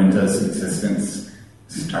 when does existence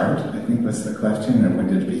start? I think was the question, and when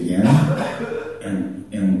did it begin?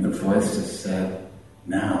 And the voice just said,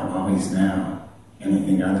 now, always now.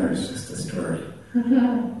 Anything other is just a story.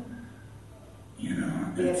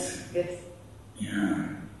 Yes. Yeah.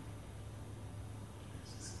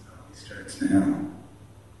 It always starts now.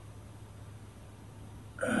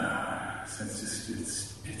 So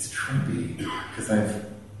it's trippy, because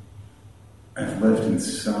I've lived in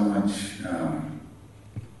so much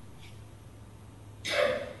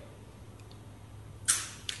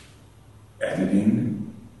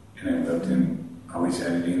editing, and I've lived in always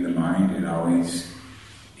editing the mind and always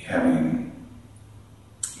having,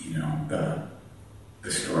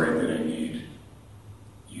 the story that I need,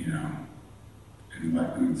 and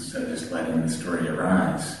instead of just letting the story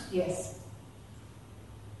arise. Yes.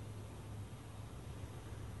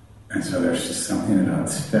 And so there's just something about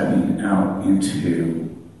stepping out into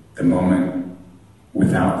the moment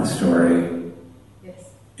without the story.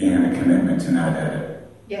 Yes. And a commitment to not edit.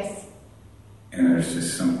 Yes. And there's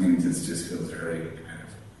just something that just feels very kind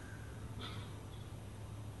of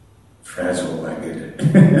fragile-legged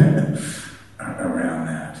around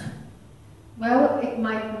that. Well, it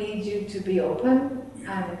might need you to be open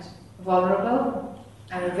and vulnerable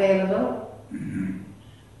and available and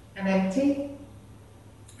empty.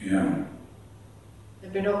 Yeah.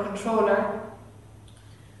 There'd be no controller.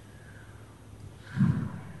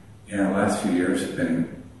 Yeah, the last few years have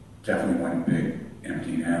been definitely one big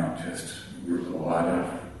emptying out, just a lot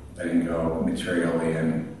of letting go materially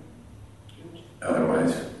and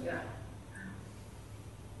otherwise. Yeah.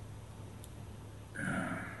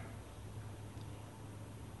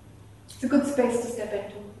 It's a good space to step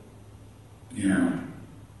into. Yeah.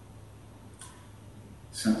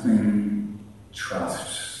 Something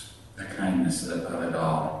trusts the kindness of it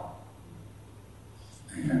all.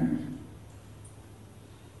 And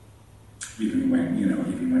even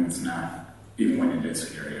when it's not, even when it is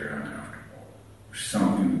scary or uncomfortable, there's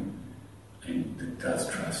something that does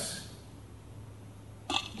trust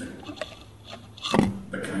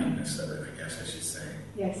the kindness of it, I guess I should say.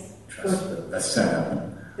 Yes. Trust the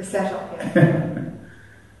setup. The setup, yeah.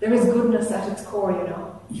 There is goodness at its core,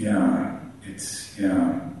 Yeah,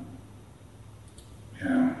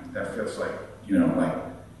 yeah, that feels like, like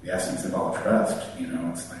the essence of all trust,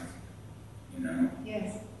 it's like,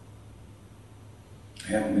 Yes.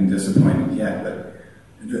 I haven't been disappointed yet, but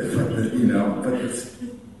it's,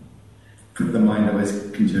 the mind always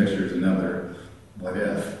conjectures another what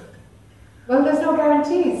if. Well, there's no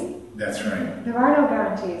guarantees. That's right. There are no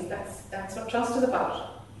guarantees. That's what trust is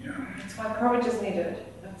about. Yeah. That's why courage is needed.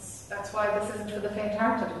 That's why this isn't for the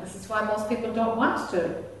faint-hearted. This is why most people don't want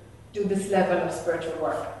to do this level of spiritual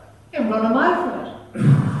work. They run a mile from it.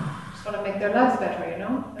 Just want to make their lives better,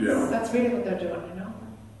 That's really what they're doing,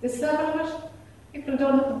 This level of it, people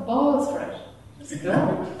don't have the balls for it. Just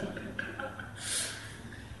don't.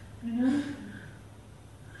 Yeah.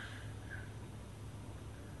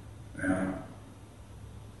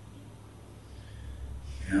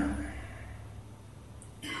 Yeah.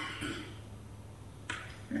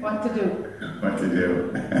 What to do? What to do?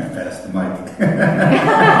 Pass the mic.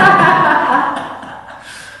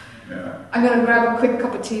 Yeah. I'm going to grab a quick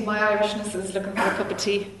cup of tea. My Irishness is looking for a cup of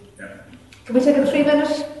tea. Yeah. Can we take a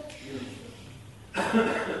 3-minute?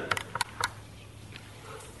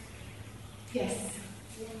 Yeah.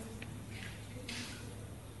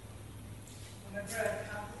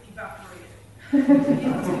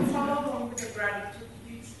 follow along with the gratitude,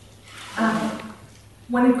 please.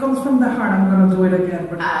 When it comes from the heart, I'm going to do it again.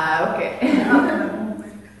 But Okay.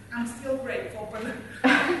 I'm still grateful, but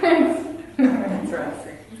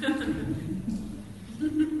Interesting.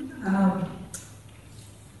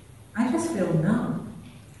 I just feel numb.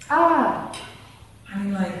 Ah, I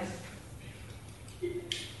mean, like,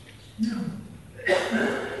 no.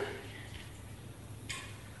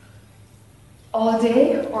 all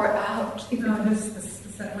day or out? Well,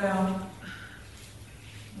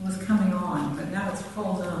 it was coming on, but now it's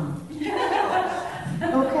full numb.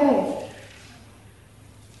 Okay.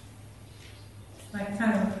 Like,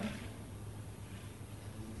 kind of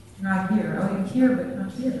not here. Oh, you're here, but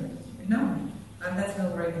not here. No. That's no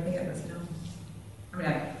right thing. It was no. I mean,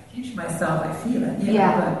 I pinch myself, I feel it,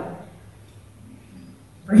 Yeah. but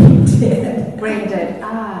brain dead. Brain dead.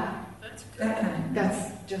 Ah, That kind of.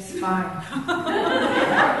 that's just fine.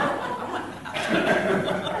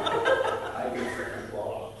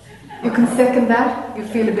 You can second that? You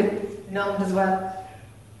feel a bit numbed as well?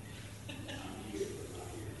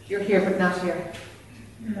 You're here but not here.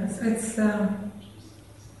 Yes, it's, yeah,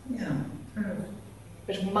 sort of.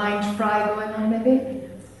 Bit of mind fry going on maybe?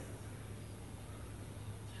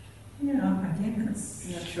 Yeah, I guess.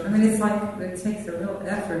 Not sure. I mean, it's like, it takes a real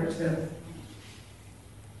effort to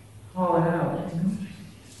haul it out, you know?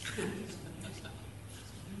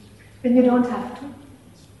 Then you don't have to.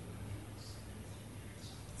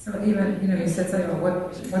 So even, you said something about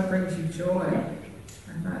what brings you joy.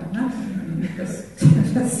 I thought, nothing. I mean, just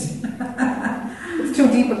It's too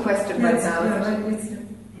deep a question right now.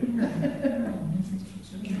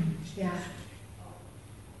 Yeah.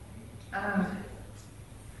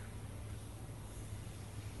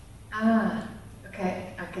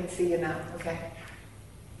 Okay. I can see you now. Okay.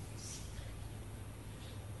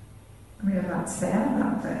 I mean, I'm not sad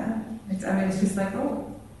about that. It's just like,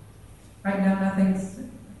 oh, right now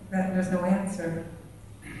there's no answer.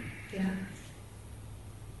 Yeah.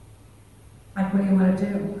 Like, what do you want to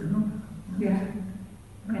do? Yeah.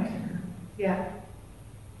 Okay. Yeah.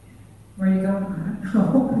 Where are you going? I don't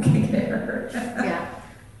know. Okay, there. Yeah.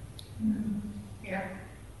 Yeah.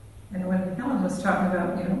 And when Helen was talking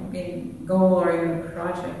about, being goal-oriented,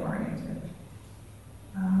 project-oriented,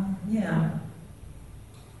 yeah.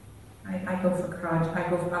 I go for projects. I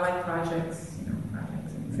like projects,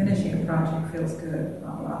 projects. And finishing a project feels good,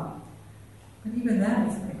 blah, blah. But even that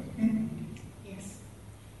is like, Yes.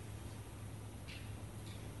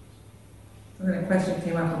 So then a question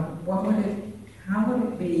came up of how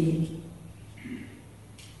would it be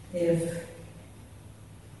if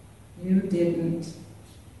you didn't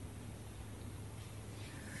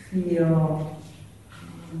feel,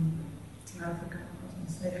 I forgot what I was going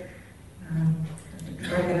to say,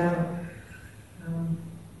 drag it out.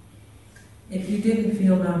 If you didn't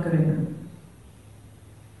feel not good enough,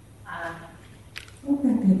 what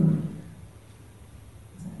would that be like?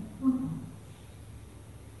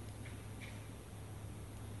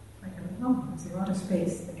 There's a lot of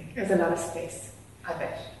space there. There's a lot of space, I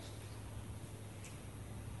bet.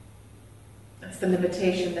 That's the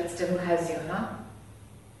limitation that still has you, huh?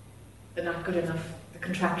 The not good enough, the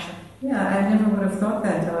contraction. Yeah, I never would have thought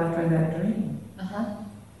that until after that dream. Uh-huh.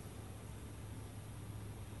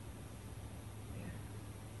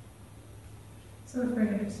 So it's very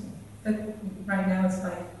interesting. But right now it's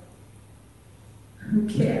like, who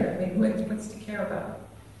cares? I mean, what's to care about?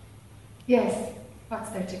 Yes. What's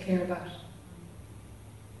there to care about?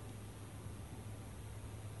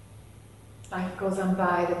 Life goes on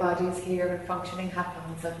by, the body is here, and functioning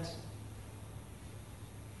happens, and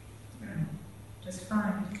Just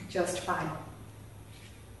fine. just fine.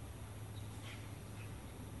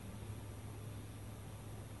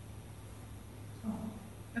 Oh,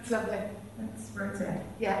 That's lovely. that's where it's at.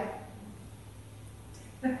 Yeah.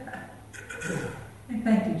 And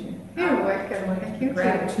thank you, Jim. You're welcome. Thank you.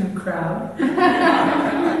 Gratitude crowd. And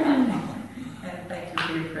thank you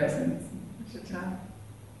for your presence. What's your time?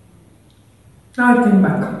 now I came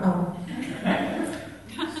back.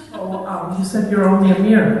 You said you're only a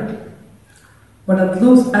mirror, but at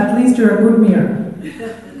least you're a good mirror,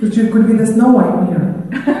 because you could be the Snow White mirror.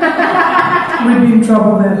 We'd be in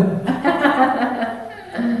trouble then.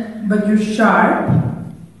 But you're sharp,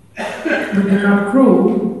 but you're not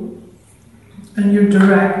cruel, and you're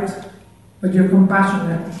direct, but you're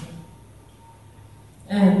compassionate.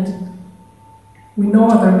 And we know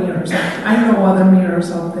other mirrors. I know other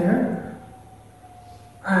mirrors out there.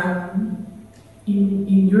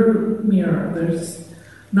 In your mirror, there's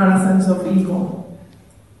not a sense of ego,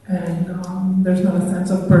 and there's not a sense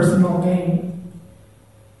of personal gain.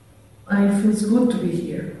 It feels good to be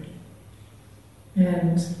here.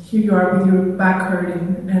 And here you are with your back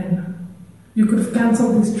hurting, and you could have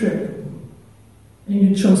canceled this trip, and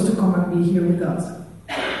you chose to come and be here with us.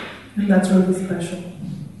 And that's really special.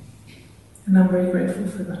 And I'm very grateful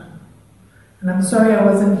for that. And I'm sorry I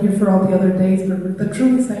wasn't here for all the other days, but the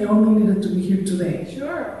truth is I only needed to be here today.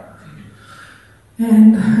 Sure.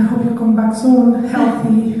 And I hope you come back soon,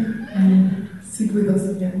 healthy, and sit with us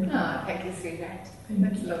again. Oh, thank you, sweetheart.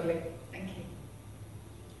 That's lovely. Thank you.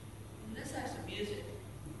 Let's have some music.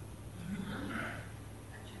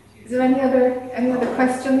 Is there any other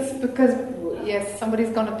questions? Because yes,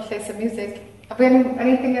 somebody's going to play some music. Have we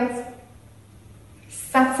anything else?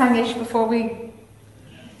 Satsang-ish before we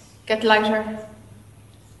get lighter.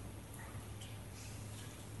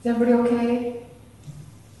 Is everybody okay?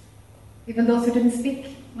 Even those who didn't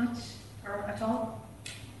speak much or at all?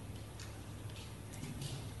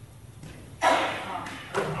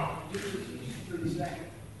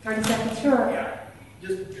 30 seconds, sure. Yeah,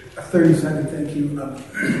 just a 30-second thank you.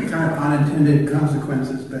 Kind of unintended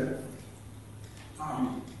consequences, but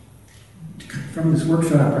from this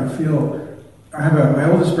workshop, I feel my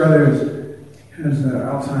oldest brother has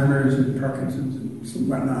Alzheimer's and Parkinson's and some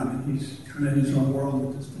whatnot, and he's kind of in his own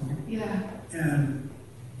world at this point. Yeah. And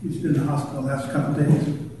he's been in the hospital the last couple of days,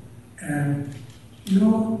 and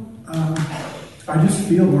I just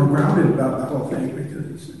feel more grounded about the whole thing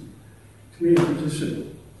because to me it's just a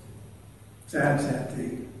sad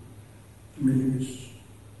thing. I mean,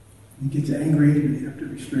 he gets angry and you have to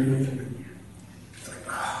restrain him. And it's like,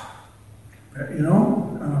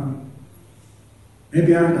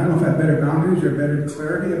 maybe I don't know if I have better boundaries or better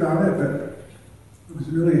clarity about it, but I was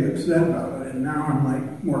really upset about it, and now I'm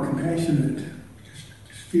like more compassionate.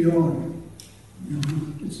 Just feel,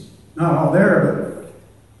 and, it's not all there,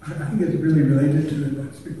 but I think it's really related to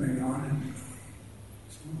what's been going on. And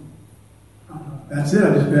so, that's it. I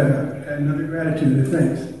just had another gratitude and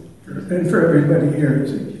thanks. And for everybody here,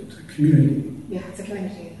 it's a community. Yeah, it's a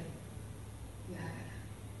community. Yeah.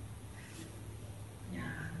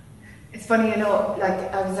 It's funny, like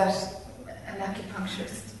I was at an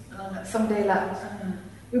acupuncturist someday.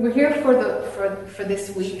 We were here for this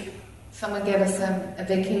week. Someone gave us a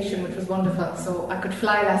vacation, which was wonderful. So I could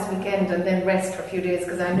fly last weekend and then rest for a few days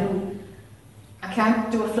because I knew I can't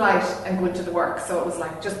do a flight and go into the work. So it was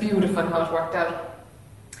like just beautiful how it worked out.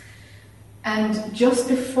 And just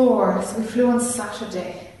before, so we flew on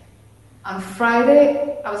Saturday. On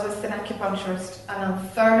Friday, I was with an acupuncturist, and on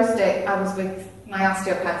Thursday, I was with my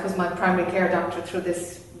osteopath, who's my primary care doctor through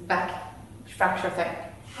this back fracture thing.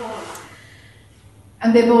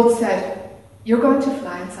 And they both said, "You're going to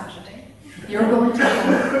fly on Saturday. You're going to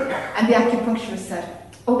fly." And the acupuncturist said,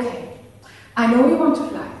 "Okay, I know you want to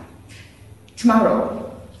fly. Tomorrow,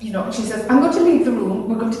 she says, I'm going to leave the room.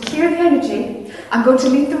 We're going to clear the energy. I'm going to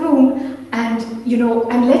leave the room. And,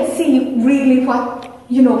 and let's see really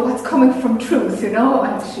what's coming from truth,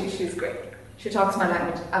 And she's great. She talks my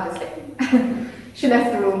language, obviously. She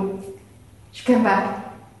left the room. She came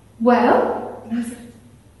back. Well, and I said,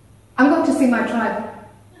 I'm going to see my tribe.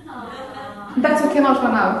 That's what came out of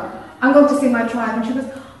my mouth. I'm going to see my tribe. And she goes,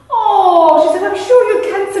 oh, she said, I'm sure you'll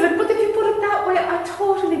cancel it, but if you put it that way, I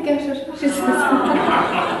totally get it. She says,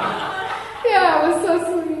 yeah, it was so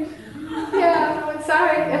sweet. Yeah, I'm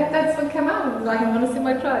sorry, that's what came out. It was like, I want to see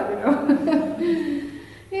my tribe,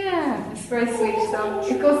 Yeah, it's very sweet, so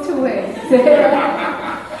it goes two ways.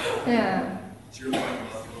 Yeah. Is your white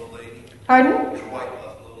buffalo lady? Pardon? Your white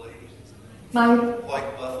buffalo lady? My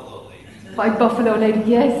White buffalo lady. white buffalo lady,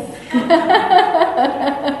 yes.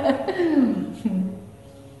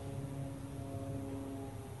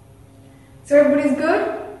 So everybody's good?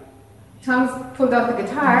 Tom's pulled out the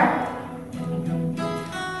guitar.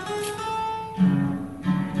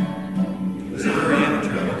 It's a very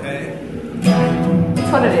amateur, okay?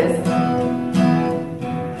 That's what it is.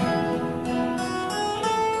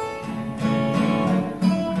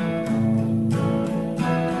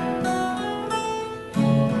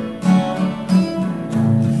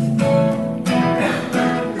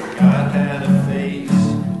 God had a face.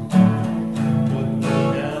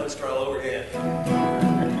 Now let's start all over again.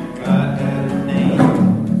 God had a name.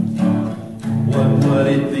 What would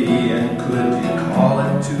it be, and could you call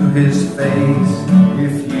it to his face?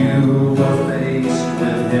 If you were faced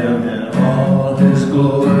with him in all his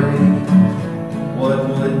glory, what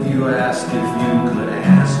would you ask if you could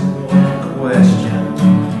ask one question?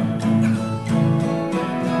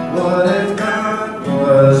 What if God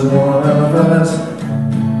was one of us?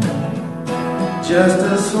 Just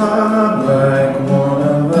a slob like one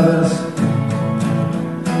of us,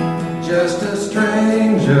 just a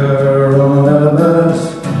stranger, one of us,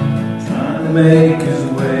 trying to make his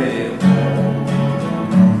way home.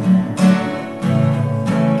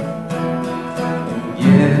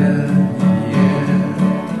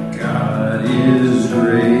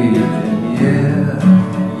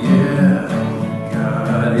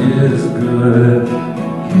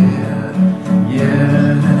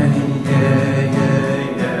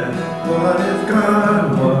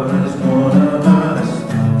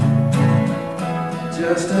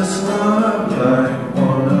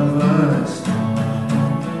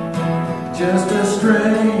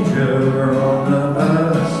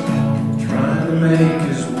 make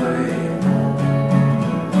his way home.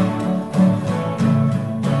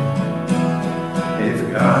 If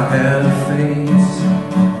God had a face,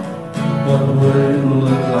 what would it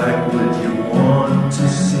look like? Would you want to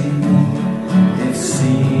see? If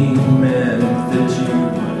seeing meant that you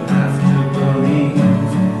would have to believe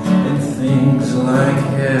in things like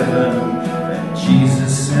heaven and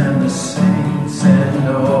Jesus and the saints and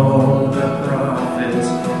all the prophets.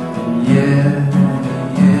 And yeah.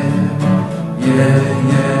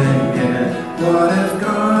 What if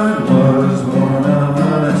God was one of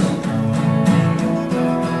us?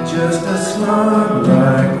 Just a slug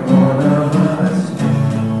like one of us.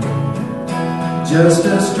 Just a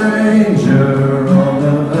stranger on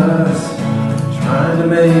the bus, trying to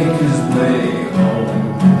make his way home.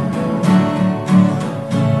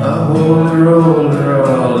 A holy roller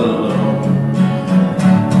all alone.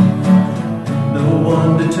 No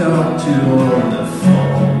one to talk to on the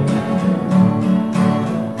phone,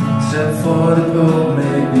 except for the Pope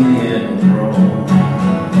maybe in Rome.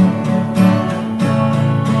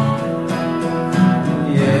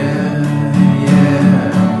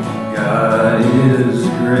 God is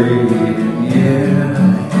great,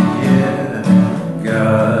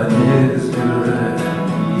 God is good,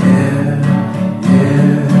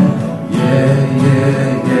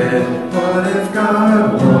 What if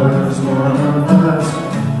God was one of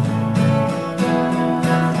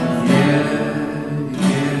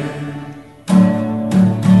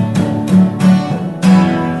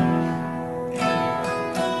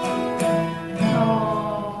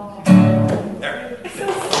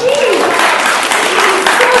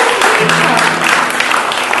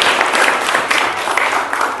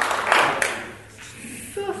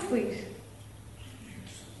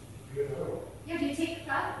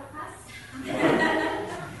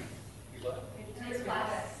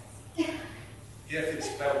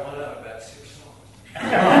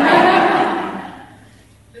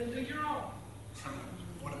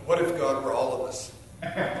us?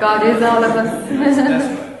 God is all of us.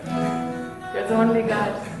 There's only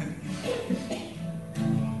God.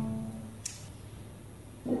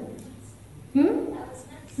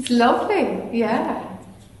 It's lovely, yeah.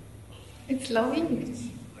 It's lovely.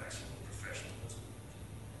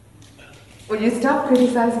 Will you stop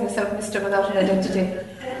criticizing yourself, mister, without an identity?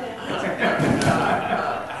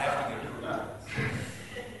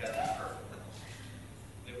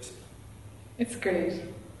 It's great.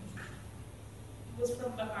 It was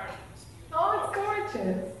from the heart. Oh, it's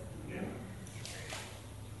gorgeous.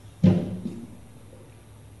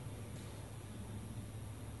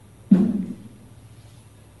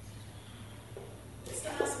 What's the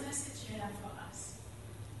last message you have for us?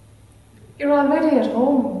 You're already at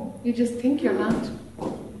home. You just think you're not.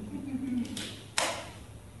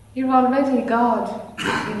 You're already God,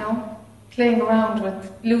 playing around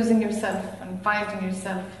with losing yourself and finding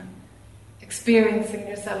yourself and experiencing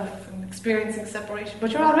yourself and experiencing separation.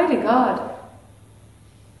 But you're already God.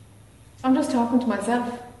 I'm just talking to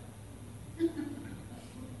myself.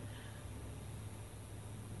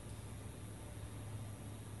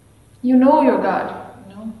 You know you're God.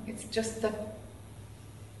 It's just that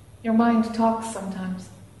your mind talks sometimes.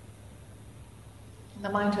 And the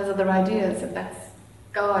mind has other ideas, and that's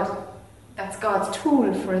God. That's God's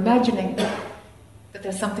tool for imagining that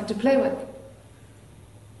there's something to play with.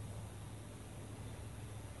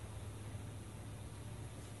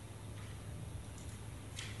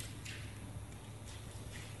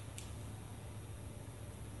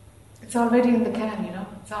 It's already in the can,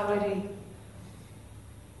 It's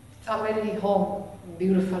already home,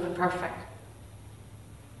 beautiful and perfect.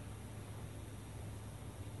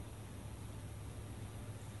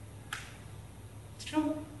 It's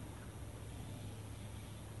true.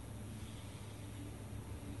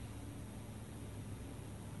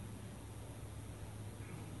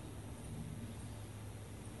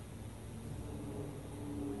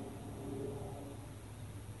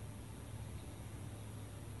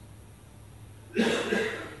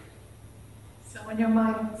 When your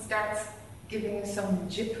mind starts giving you some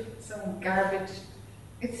jip, some garbage,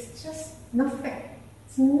 it's just nothing.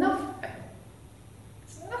 It's nothing.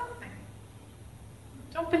 It's nothing.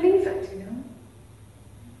 Don't believe it,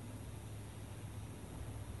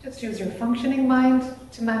 Just use your functioning mind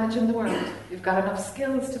to manage in the world. You've got enough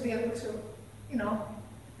skills to be able to,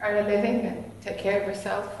 earn a living and take care of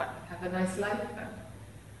yourself and have a nice life.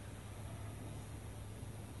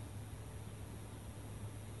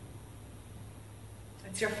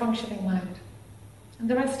 It's your functioning mind. And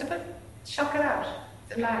the rest of it, shock it out.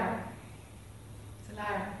 It's a liar. It's a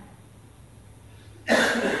liar.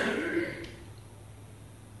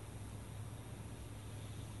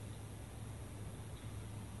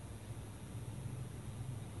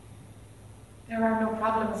 There are no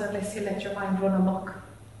problems unless you let your mind run amok.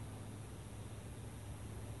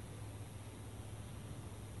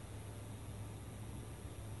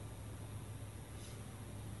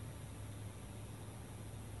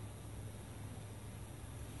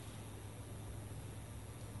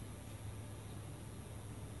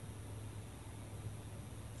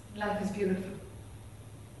 Life is beautiful.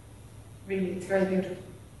 Really, it's very beautiful.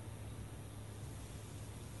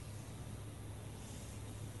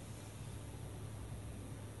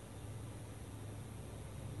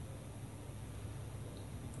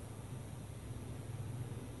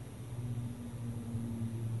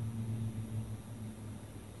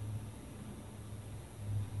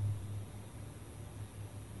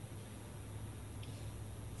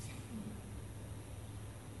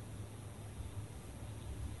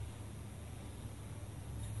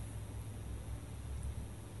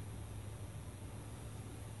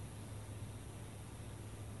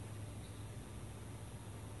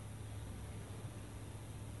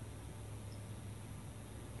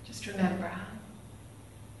 Just remember,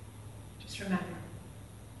 just remember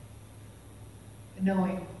the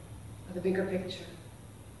knowing of the bigger picture.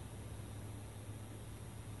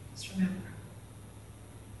 Just remember.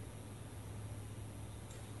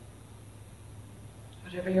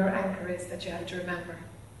 Whatever your anchor is that you have to remember,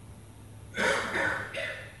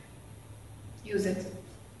 use it.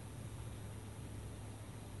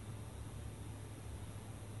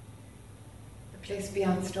 The place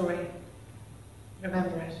beyond story.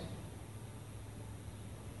 Remember it.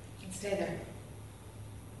 And stay there.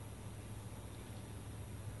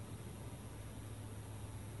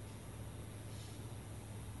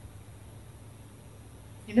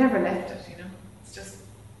 You never left it, you know. It's just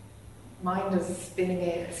mind is spinning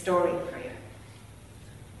a story for you.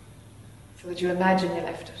 So that you imagine you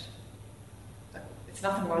left it. But it's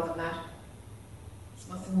nothing more than that. It's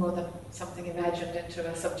nothing more than something imagined into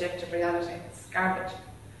a subjective reality. It's garbage.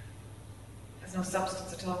 There's no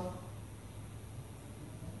substance at all.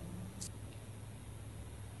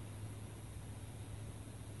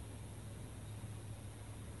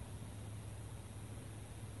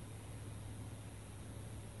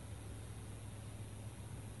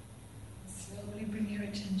 Slowly bring your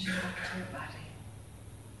attention back to your body.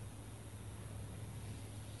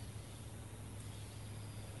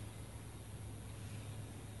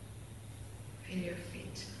 Feel your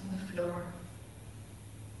feet on the floor.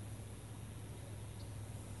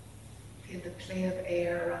 Feel the play of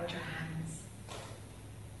air around your hands.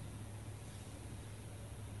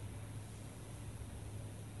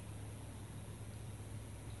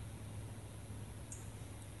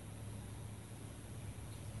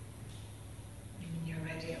 And when you're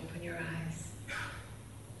ready, open your eyes.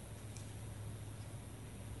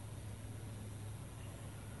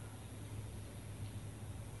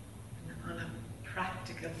 And on a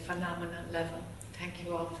practical, phenomenal level, thank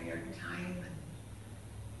you all for your time and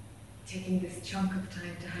taking this chunk of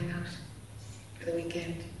time to hang out for the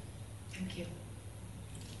weekend. Thank you.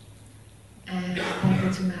 And thank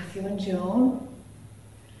you to Matthew and Joan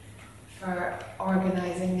for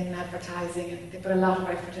organising and advertising. And they put a lot of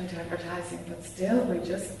effort into advertising, but still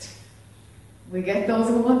we get those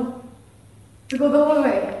going to go the whole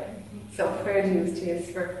way. So fair dues to you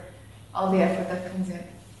for all the effort that comes in.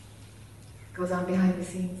 Goes on behind the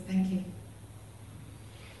scenes. Thank you.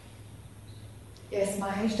 Yes,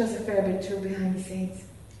 Mahesh does a fair bit too behind the scenes.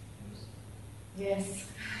 Yes.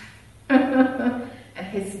 And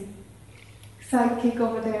his sidekick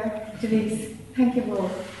over there, Denise. Thank you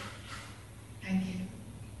both. Thank you.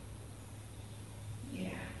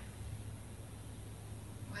 Yeah.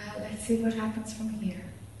 Well, let's see what happens from here.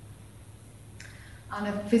 On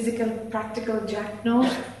a physical, practical jack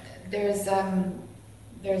note, there's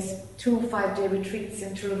 2 5-day retreats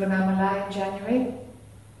in Tiruvannamalai in January.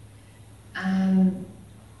 And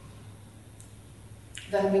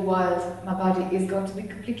that'll be wild. My body is going to be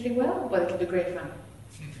completely well, but it'll be great fun.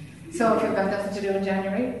 So if you've got nothing to do in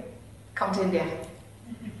January, come to India.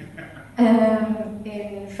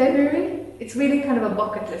 In February, it's really kind of a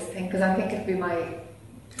bucket list thing, because I think it'll be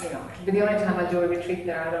it'll be the only time I'll do a retreat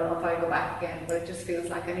there. I don't know if I'll go back again, but it just feels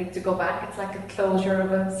like I need to go back. It's like a closure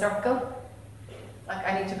of a circle. Like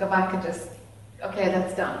I need to go back and just, okay,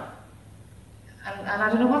 that's done. And I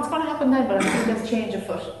don't know what's going to happen then, but I think there's change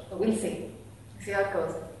afoot. But we'll see. We'll see how it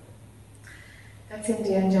goes. That's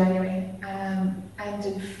India in January. And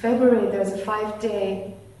in February, there's a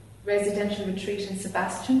 5-day residential retreat in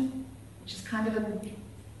Sebastian, which is kind of the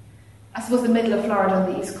middle of Florida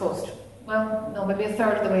on the East Coast. Well, no, maybe a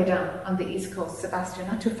third of the way down on the East Coast, Sebastian,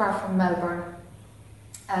 not too far from Melbourne.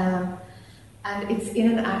 And it's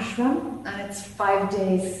in an ashram, and it's 5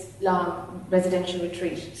 days long residential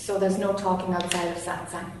retreat. So there's no talking outside of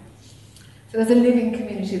satsang. So there's a living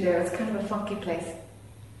community there. It's kind of a funky place.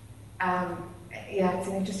 Yeah, it's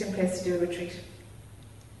an interesting place to do a retreat.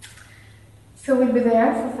 So we'll be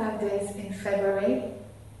there for 5 days in February.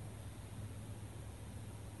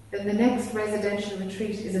 Then the next residential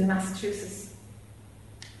retreat is in Massachusetts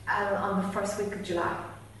on the first week of July.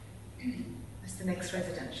 That's the next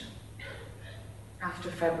residential.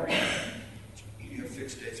 After February. You have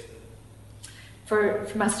fixed dates for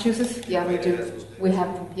Massachusetts? Yeah, we do. We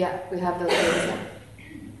have those dates, yeah.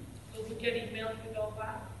 Will we get emailed with all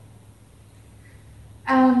that?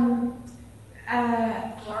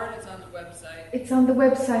 Florida's on the website. It's on the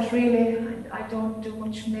website, really. I don't do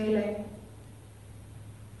much mailing.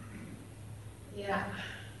 Yeah.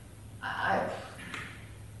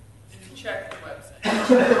 Check the website. Check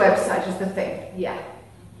the website is the thing, yeah.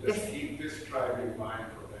 Just keep this tribe in mind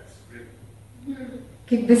for next spring.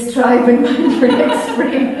 Keep this tribe in mind for next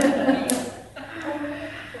spring.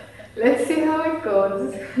 Let's see how it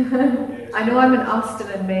goes. I know I'm in Austin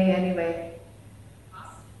in May anyway.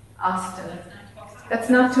 Austin. That's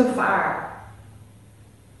not too far.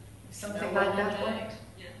 Something like that.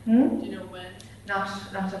 Do you know when? Not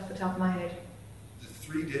off the top of my head. The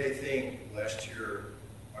 3-day thing last year,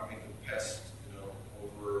 I mean the past,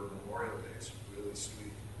 over Memorial Day is really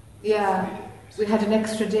sweet. Yeah, we had an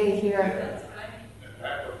extra day here. That's right.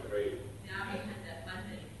 That was great. Yeah, we had that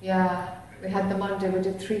Monday. Yeah, we had the Monday. We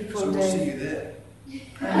did 3 full So we'll days. see you then.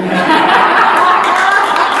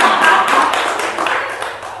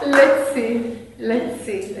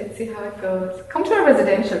 Let's see how it goes. Come to a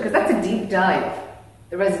residential, because that's a deep dive.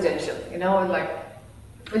 The residential, you've gone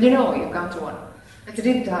to one. It's a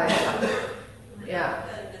deep dive. Yeah.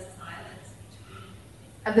 The silence between.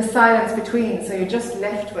 And the silence between, so you're just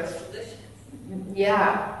left with,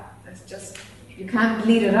 yeah, it's just, you can't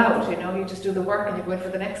bleed it out, you just do the work and you go in for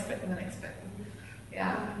the next bit and the next bit.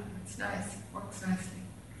 Yeah, it's nice, works nicely.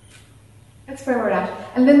 That's where we're at.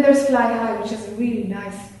 And then there's Fly High, which is really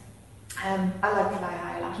nice. I like Fly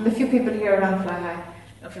High a lot. And a few people here around Fly High, I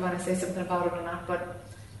don't know if you want to say something about it or not, but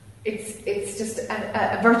it's just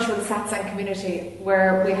a virtual satsang community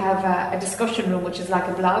where we have a discussion room, which is like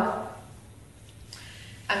a blog.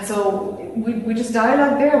 And so we just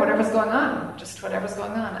dialogue there, whatever's going on.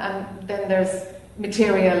 And then there's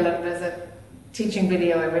material, and there's a teaching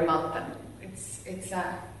video every month, and it's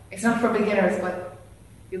not for beginners, but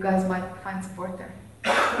you guys might find support there.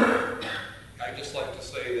 I'd just like to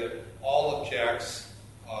say that all of Jack's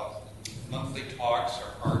monthly talks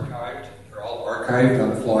are archived. They're all archived on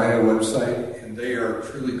the Fly website, and they are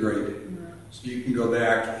truly great. Mm-hmm. So you can go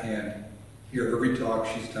back and hear every talk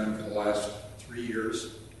she's done for the last 3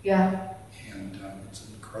 years. Yeah. And it's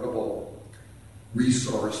an incredible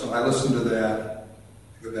resource. So I listen to that,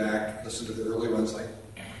 go back, listen to the early ones. I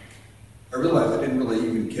realized I didn't really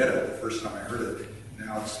even get it the first time I heard it.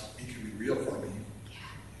 Now it's becoming real for me.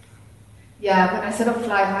 Yeah, when I set up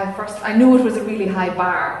Fly High first, I knew it was a really high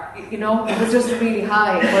bar. It was just really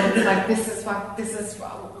high. But it's like this is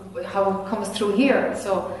how it comes through here.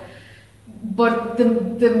 So, but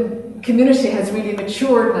the community has really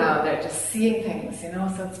matured now. They're just seeing things,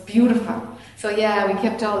 So it's beautiful. So yeah, we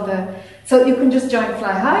kept all the. So you can just join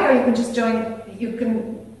Fly High, or you can just join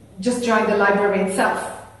the library itself.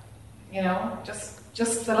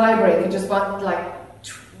 Just the library. If you just want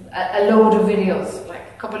a load of videos, like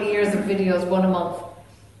a couple of years of videos, one a month,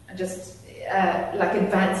 and just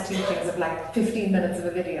advanced teachings of 15 minutes of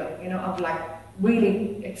a video, of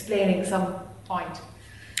really explaining some point.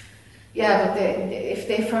 Yeah, but if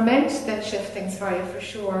they ferment, they'll shift things for you for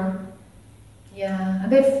sure. Yeah,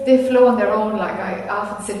 and they flow on their own. I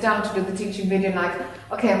often sit down to do the teaching video,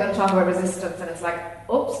 okay, I'm going to talk about resistance, and it's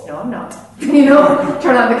oops, no, I'm not.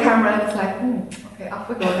 Turn on the camera, and it's okay, off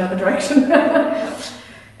we go in another direction.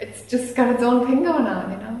 It's just got its own thing going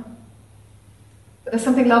on, But there's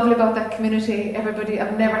something lovely about that community. Everybody,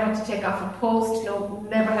 I've never had to take off a post,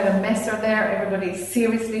 never had a messer there. Everybody's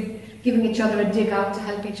seriously giving each other a dig out to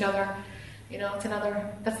help each other.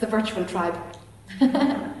 That's the virtual tribe.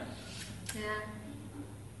 Yeah.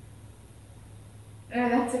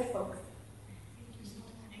 That's it, folks.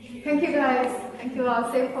 Thank you, guys. Thank you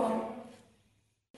all. Safe home.